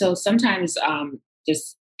 Yeah, so sometimes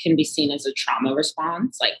this can be seen as a trauma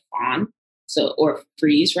response, like fawn, so or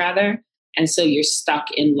freeze rather. And so you're stuck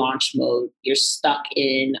in launch mode. You're stuck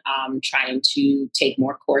in trying to take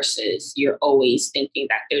more courses. You're always thinking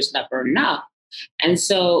that there's never enough. And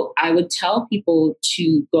so I would tell people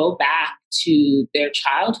to go back to their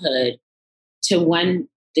childhood, to when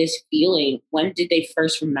did they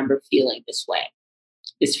first remember feeling this way?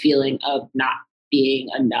 This feeling of not being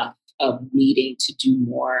enough, of needing to do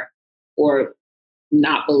more, or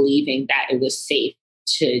not believing that it was safe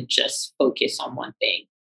to just focus on one thing,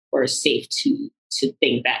 or safe to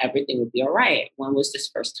think that everything would be all right. When was this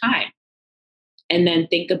first time? And then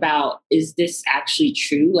think about, is this actually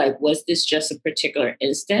true? Like, was this just a particular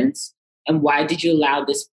instance? And why did you allow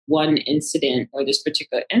this one incident or this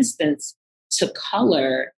particular instance to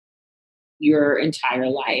color your entire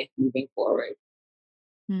life moving forward?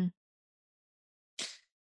 Hmm.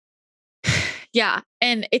 Yeah.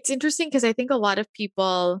 And it's interesting because I think a lot of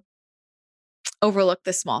people overlook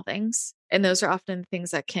the small things. And those are often the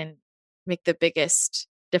things that can make the biggest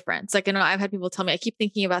difference. Like, I know I've had people tell me, I keep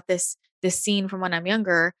thinking about this scene from when I'm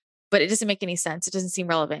younger, but it doesn't make any sense. It doesn't seem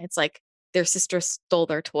relevant. It's like their sister stole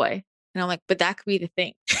their toy. And I'm like, but that could be the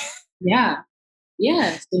thing. Yeah.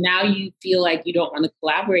 Yeah. So now you feel like you don't want to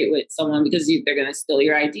collaborate with someone because they're going to steal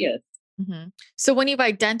your ideas. Hmm. So when you've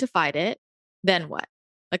identified it, then what?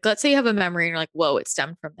 Like, let's say you have a memory and you're like, whoa, it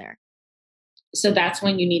stemmed from there. So that's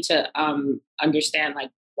when you need to understand,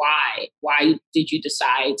 like, why did you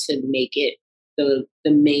decide to make it the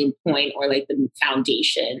main point, or like the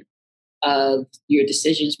foundation of your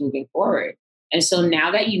decisions moving forward. And so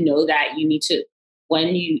now that you know that, you need to,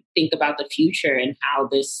 when you think about the future and how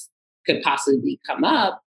this could possibly come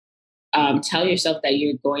up, tell yourself that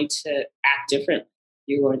you're going to act differently.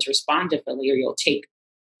 You're going to respond differently, or you'll take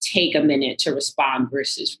a minute to respond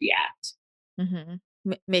versus react. Hmm.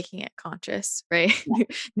 Making it conscious, right? Yeah,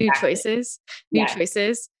 New exactly. choices, new Yeah.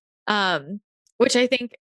 choices. Um, which I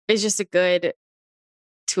think is just a good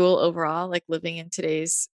tool overall, like living in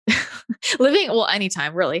today's living, well,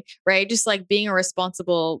 anytime really, right? Just like being a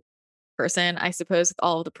responsible person, I suppose, with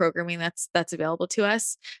all of the programming that's available to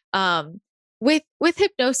us. Um, with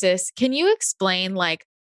hypnosis, can you explain like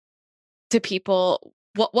to people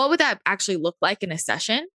what would that actually look like in a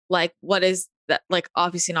session? Like what is that, like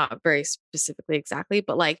obviously not very specifically exactly,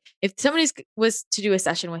 but like if somebody was to do a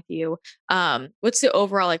session with you, what's the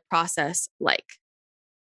overall like process like?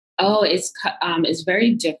 Oh, it's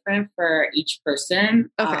very different for each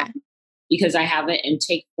person, Okay. because I have an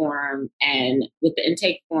intake form, and with the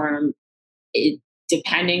intake form, it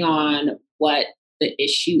depending on what the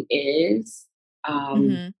issue is, um,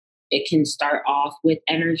 Hmm. it can start off with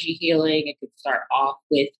energy healing. It could start off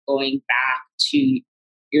with going back to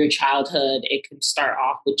your childhood. It can start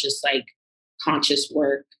off with just like conscious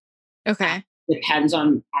work. Uh, Okay. Depends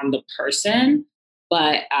on the person,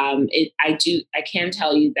 but I can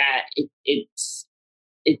tell you that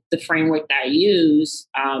the framework that I use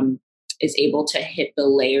is able to hit the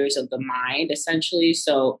layers of the mind essentially.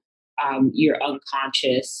 So your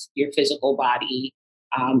unconscious, your physical body,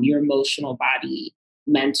 your emotional body,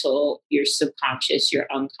 mental, your subconscious, your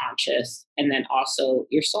unconscious, and then also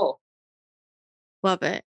your soul. Love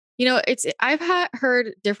it. It's I've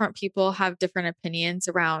heard different people have different opinions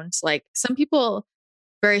around like some people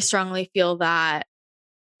very strongly feel that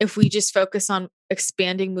if we just focus on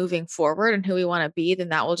expanding moving forward and who we want to be, then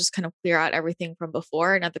that will just kind of clear out everything from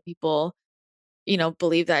before. And other people,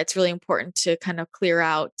 believe that it's really important to kind of clear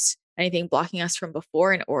out anything blocking us from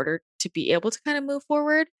before in order to be able to kind of move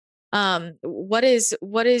forward. What is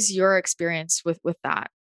your experience with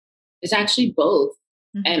that? It's actually both.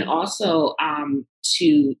 And Hmm. also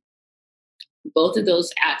to both of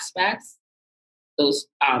those aspects, those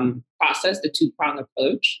process, the two-prong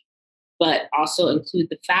approach, but also include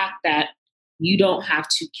the fact that you don't have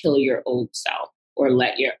to kill your old self or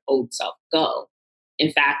let your old self go.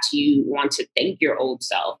 In fact, you want to thank your old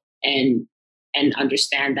self and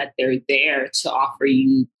understand that they're there to offer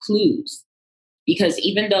you clues. Because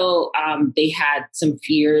even though they had some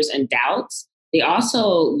fears and doubts, they also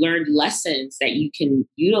learned lessons that you can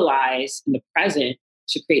utilize in the present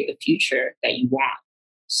to create the future that you want.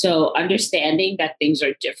 So understanding that things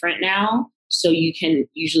are different now, so you can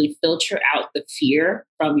usually filter out the fear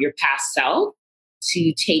from your past self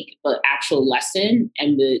to take the actual lesson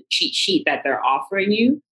and the cheat sheet that they're offering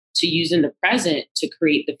you to use in the present to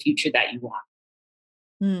create the future that you want.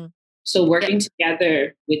 Mm. So working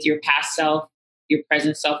together with your past self, your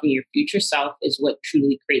present self, and your future self is what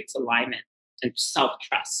truly creates alignment and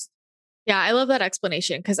self-trust. Yeah, I love that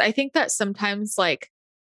explanation because I think that sometimes, like,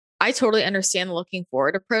 I totally understand the looking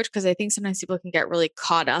forward approach because I think sometimes people can get really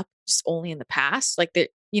caught up just only in the past. Like,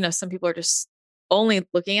 some people are just only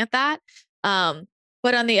looking at that. Um,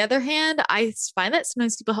 but on the other hand, find that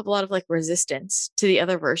sometimes people have a lot of like resistance to the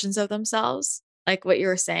other versions of themselves. Like what you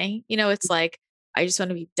were saying, it's like, I just want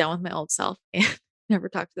to be done with my old self and never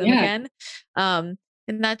talk to them Yeah, again. And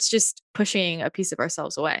that's just pushing a piece of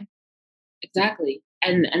ourselves away. exactly.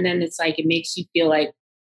 And then it's like it makes you feel like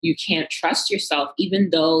you can't trust yourself, even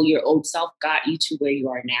though your old self got you to where you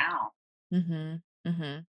are now.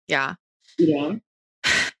 Yeah. You know?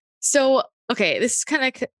 So, okay, this is kind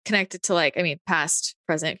of connected to like, I mean, past,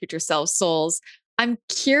 present, future selves, souls. I'm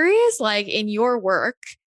curious, like in your work,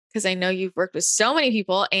 because I know you've worked with so many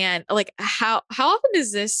people, and like, how often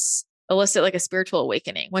does this elicit like a spiritual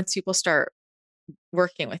awakening once people start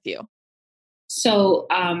working with you? So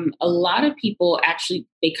a lot of people actually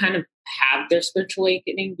they kind of have their spiritual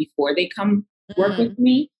awakening before they come work with Mm,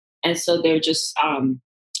 me, and so they're just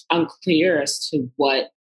unclear as to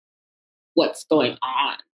what's going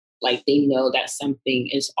on. Like they know that something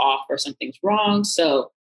is off or something's wrong.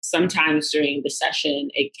 So sometimes during the session,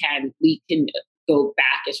 we can go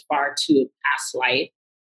back as far to a past life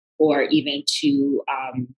or even to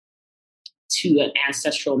an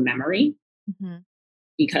ancestral memory mhm,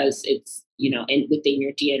 because it's within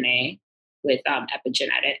your DNA with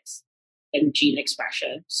epigenetics and gene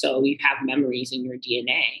expression. So you have memories in your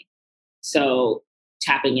DNA. So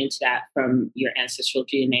tapping into that from your ancestral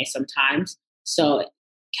DNA sometimes. So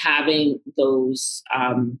having those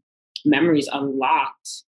memories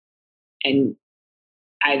unlocked and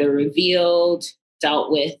either revealed,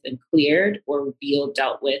 dealt with, and cleared, or revealed,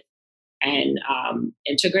 dealt with, and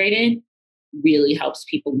integrated really helps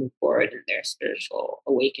people move forward in their spiritual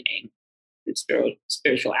awakening and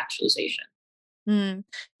spiritual actualization. mm.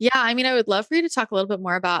 Yeah, I mean, I would love for you to talk a little bit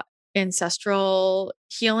more about ancestral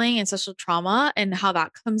healing, ancestral trauma, and how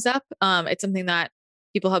that comes up. It's something that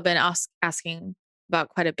people have been asking about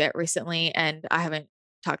quite a bit recently, and I haven't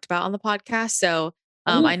talked about on the podcast. So,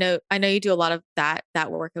 Oh, yeah. I know you do a lot of that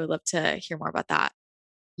work. I would love to hear more about that.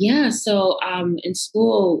 Yeah. So in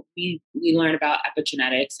school, we learn about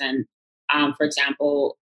epigenetics, and for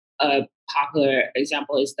example, a popular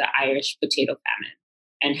example is the Irish potato famine,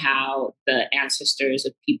 and how the ancestors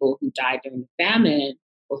of people who died during the famine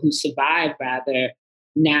or who survived, rather,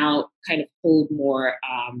 now kind of hold more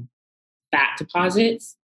fat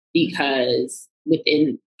deposits because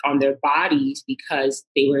within on their bodies because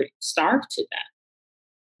they were starved to death,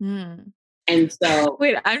 Mm. and so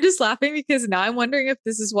Wait, I'm just laughing because now I'm wondering if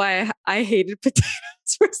this is why I hated potatoes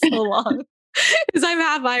for so long, because I'm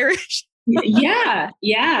half Irish. yeah,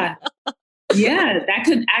 yeah. Yeah, that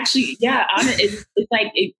could actually, yeah, on it, it's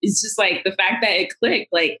like it's just like the fact that it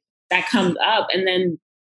clicked, like that comes up, and then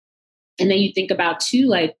you think about too,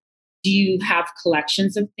 like, do you have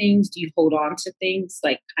collections of things? Do you hold on to things?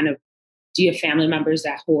 Like, kind of, do you have family members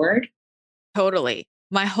that hoard? Totally.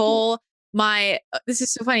 This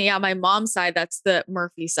is so funny. Yeah, my mom's side, that's the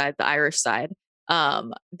Murphy side, the Irish side.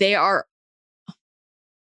 They are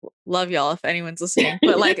love y'all if anyone's listening,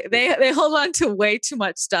 but like they hold on to way too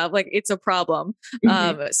much stuff. Like it's a problem.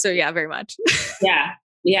 Mhm. So yeah, very much. Yeah,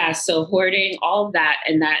 yeah. So hoarding all of that,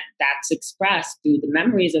 and that's expressed through the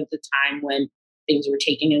memories of the time when things were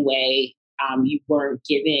taken away. You weren't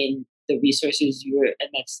given the resources you were,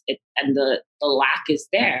 and the lack is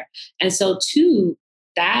there. And so, too,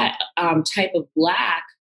 that type of lack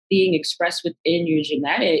being expressed within your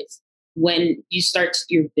genetics when you start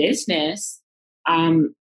your business,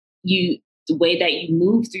 um, you the way that you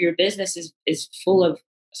move through your business is full of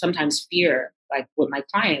sometimes fear. Like with my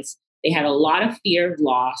clients, they had a lot of fear of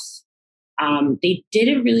loss. They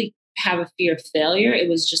didn't really have a fear of failure. It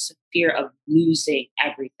was just a fear of losing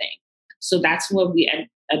everything. So that's when we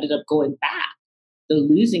ended up going back, the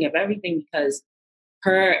losing of everything, because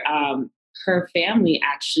her family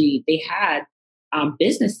actually they had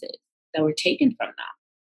businesses that were taken from them,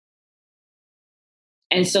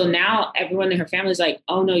 and so now everyone in her family is like,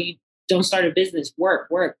 "Oh no, you don't start a business. Work,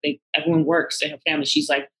 work." Everyone works in her family. She's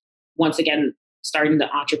like, once again, starting the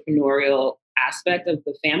entrepreneurial aspect of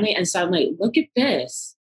the family. And so I'm like, look at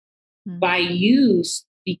this. Mm. By you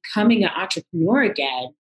becoming an entrepreneur again,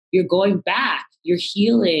 you're going back, you're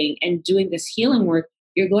healing and doing this healing work.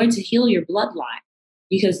 You're going to heal your bloodline.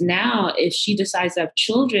 Because now, if she decides to have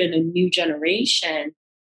children, a new generation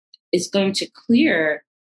is going to clear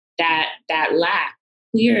that lack,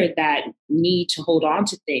 clear that need to hold on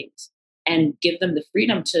to things, and give them the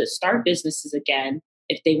freedom to start businesses again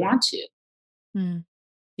if they want to. Mm.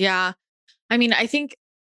 Yeah. I mean, I think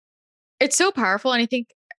it's so powerful. And I think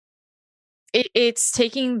it's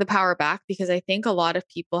taking the power back, because I think a lot of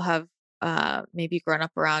people have maybe grown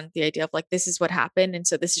up around the idea of like, this is what happened. And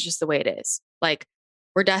so this is just the way it is. Like,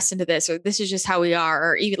 we're destined to this, or this is just how we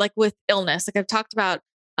are. Or even like with illness, like I've talked about,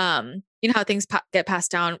 how things get passed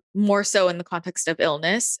down more so in the context of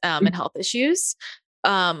illness and health issues.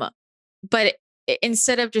 But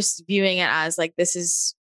instead of just viewing it as like, this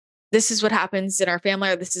is what happens in our family,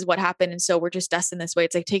 or this is what happened, and so we're just destined this way.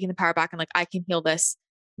 It's like taking the power back and like, I can heal this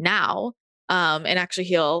now, and actually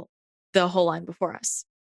heal the whole line before us.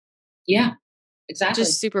 Yeah, exactly.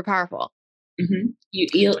 Just super powerful. You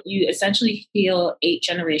essentially heal 8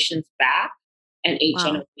 generations back and 8 Wow.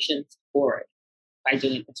 generations forward by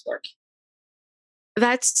doing this work.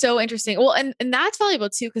 That's so interesting. Well, and that's valuable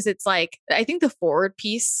too, because it's like, I think the forward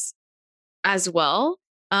piece as well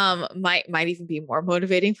might even be more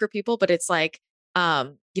motivating for people, but it's like,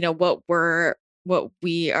 what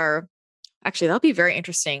we are actually, that'll be very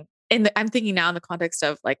interesting. And I'm thinking now in the context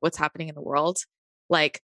of like what's happening in the world,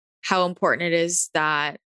 like how important it is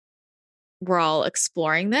that we're all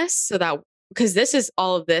exploring this, so that, because this is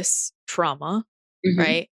all of this trauma, Mhm.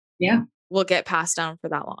 right? Yeah, Will get passed down for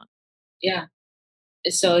that long. yeah.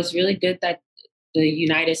 So it's really good that the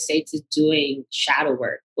United States is doing shadow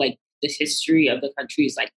work. Like, the history of the country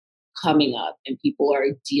is like coming up, and people are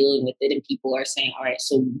dealing with it, and people are saying, all right,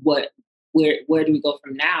 so where do we go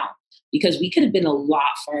from now? Because we could have been a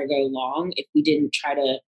lot farther along if we didn't try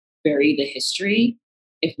to bury the history.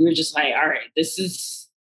 If we were just like, all right, this is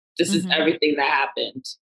Hmm. everything that happened.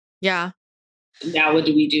 Yeah. Now what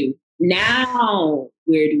do we do? Now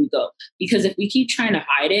where do we go? Because if we keep trying to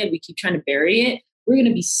hide it, we keep trying to bury it, we're going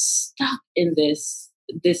to be stuck in this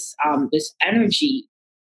energy.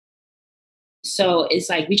 So it's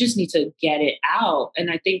like we just need to get it out.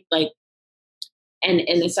 And I think like, and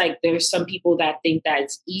it's like there's some people that think that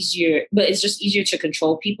it's easier, but it's just easier to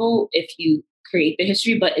control people if you create the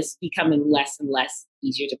history. But it's becoming less and less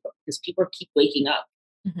easier to, because people keep waking up.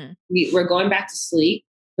 Hmm. We're going back to sleep,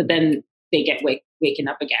 but then they get waking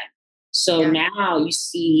up again. So Yeah. now you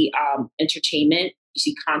see entertainment, you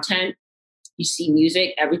see content, you see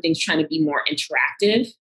music. Everything's trying to be more interactive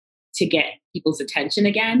to get people's attention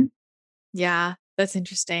again. Yeah. That's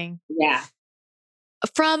interesting. Yeah.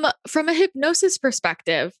 From a hypnosis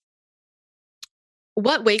perspective,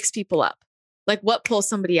 what wakes people up? Like, what pulls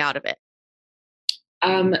somebody out of it?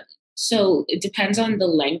 Um, so it depends on the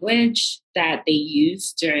language that they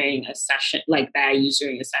use during a session, like that I use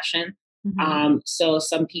during a session. Hmm. So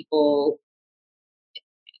some people,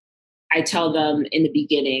 I tell them in the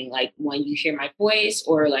beginning, like, when you hear my voice,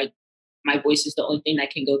 or like my voice is the only thing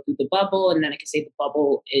that can go through the bubble, and then I can say the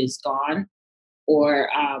bubble is gone. Or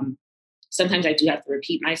sometimes I do have to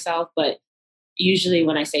repeat myself, but usually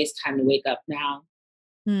when I say it's time to wake up now,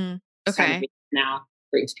 Hmm. it's time to Okay. wake up now,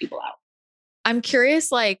 brings people out. I'm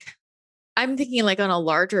curious, like, I'm thinking like on a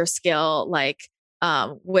larger scale, like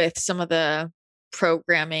with some of the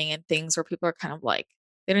programming and things where people are kind of like,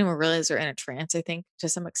 they don't even realize they're in a trance, I think, to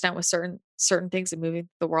some extent, with certain things and moving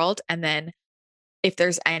the world. And then if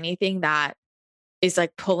there's anything that is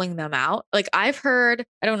like pulling them out, like I've heard,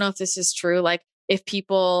 I don't know if this is true, like if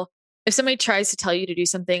somebody tries to tell you to do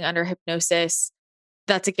something under hypnosis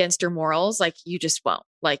that's against your morals, like you just won't,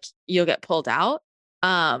 like you'll get pulled out. But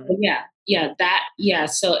um yeah.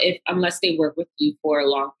 So if unless they work with you for a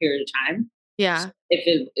long period of time, so yeah.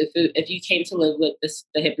 if you came to live with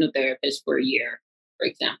the hypnotherapist for a year, for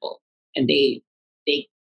example, and they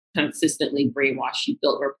consistently brainwash you,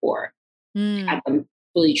 build rapport, Mm, have them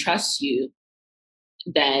fully trust you,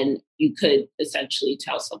 then you could essentially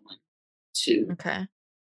tell someone to okay.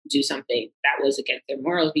 do something that was against their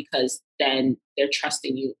morals, because then their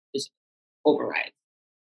trusting you is override.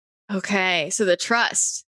 Okay, so the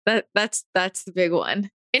trust. That's the big one.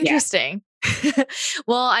 Yeah, Interesting.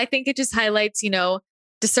 Well, I think it just highlights,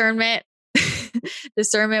 discernment.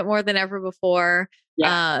 Discernment more than ever before.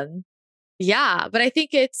 yeah, Um yeah, but I think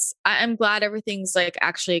I'm glad everything's like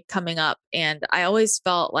actually coming up, and I always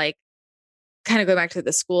felt like, kind of go back to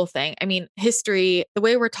the school thing. I mean, history, the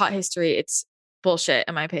way we're taught history, it's bullshit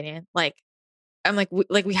in my opinion. Like I'm like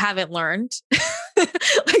we haven't learned.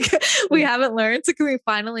 Like we haven't learned. So can we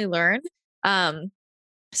finally learn?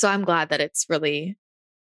 So I'm glad that it's really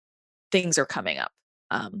things are coming up.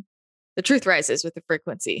 The truth rises with the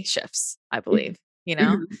frequency shifts, I believe, you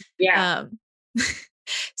know? Yeah.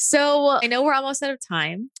 So I know we're almost out of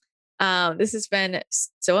time. This has been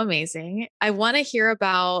so amazing. I want to hear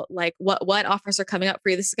about like what offers are coming up for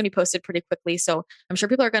you. This is going to be posted pretty quickly. So I'm sure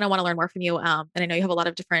people are going to want to learn more from you. And I know you have a lot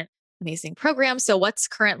of different amazing programs. So what's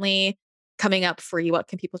currently coming up for you? What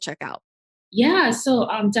can people check out? Yeah, so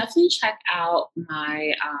definitely check out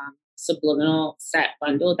my subliminal set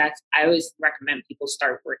bundle. I always recommend people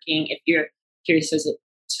start working. If you're curious to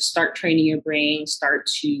start training your brain, start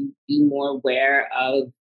to be more aware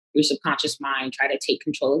of your subconscious mind, try to take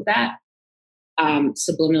control of that.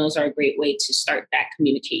 Subliminals are a great way to start that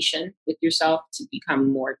communication with yourself to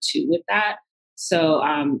become more two with that. So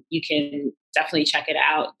you can definitely check it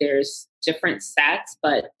out. There's different sets,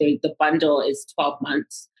 but the bundle is 12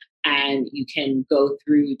 months. And you can go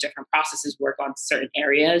through different processes, work on certain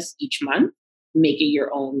areas each month, make it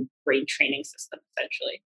your own brain training system,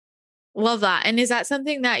 essentially. Love that. And is that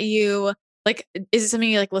something that you like? Is it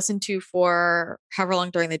something you like listen to for however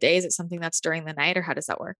long during the day? Is it something that's during the night, or how does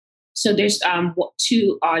that work? So there's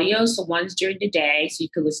two audios. So one's during the day, so you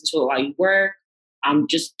can listen to it while you work.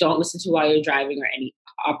 Just don't listen to it while you're driving or any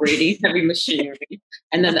operating heavy machinery.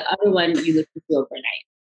 And then the other one you listen to overnight.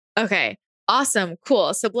 Okay. Awesome. Cool.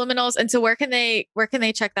 Subliminals. And so where can they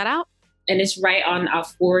check that out? And it's right on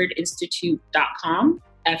forwardinstitute.com,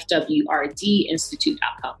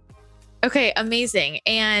 FWRDinstitute.com. Okay. Amazing.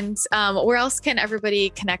 And where else can everybody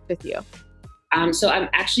connect with you? So I'm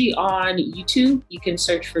actually on YouTube. You can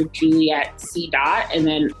search for Juliet C. and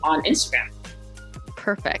then on Instagram.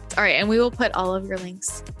 Perfect. All right. And we will put all of your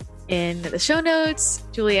links in the show notes.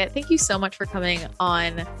 Juliet, thank you so much for coming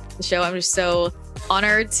on the show. I'm just so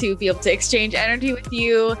honored to be able to exchange energy with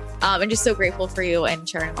you, and just so grateful for you and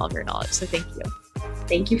sharing all of your knowledge. So thank you.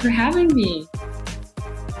 Thank you for having me.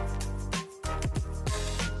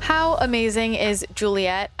 How amazing is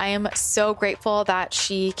Juliet? I am so grateful that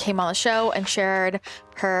she came on the show and shared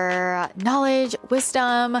her knowledge,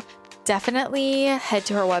 wisdom. Definitely head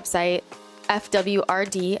to her website,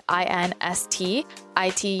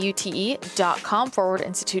 FWRDINSTITUTE.com,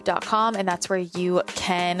 forwardinstitute.com. And that's where you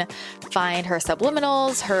can find her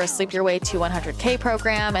subliminals, her Sleep Your Way to 100K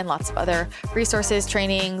program, and lots of other resources,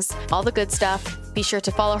 trainings, all the good stuff. Be sure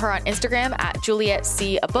to follow her on Instagram at Juliet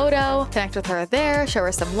C. Abodo. Connect with her there, show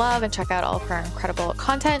her some love, and check out all of her incredible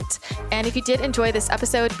content. And if you did enjoy this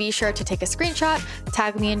episode, be sure to take a screenshot,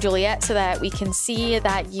 tag me and Juliet so that we can see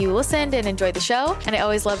that you listened and enjoyed the show. And I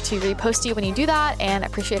always love to repost you when you do that, and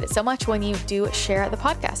appreciate it so much when you do share the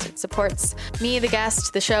podcast. It supports me, the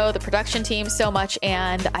guest, the show, the production team so much,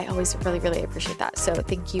 and I always really, really appreciate that. So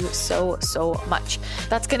thank you so, so much.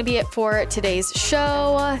 That's going to be it for today's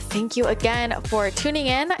show. Thank you again for tuning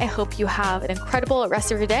in. I hope you have an incredible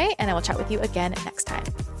rest of your day, and I will chat with you again next time.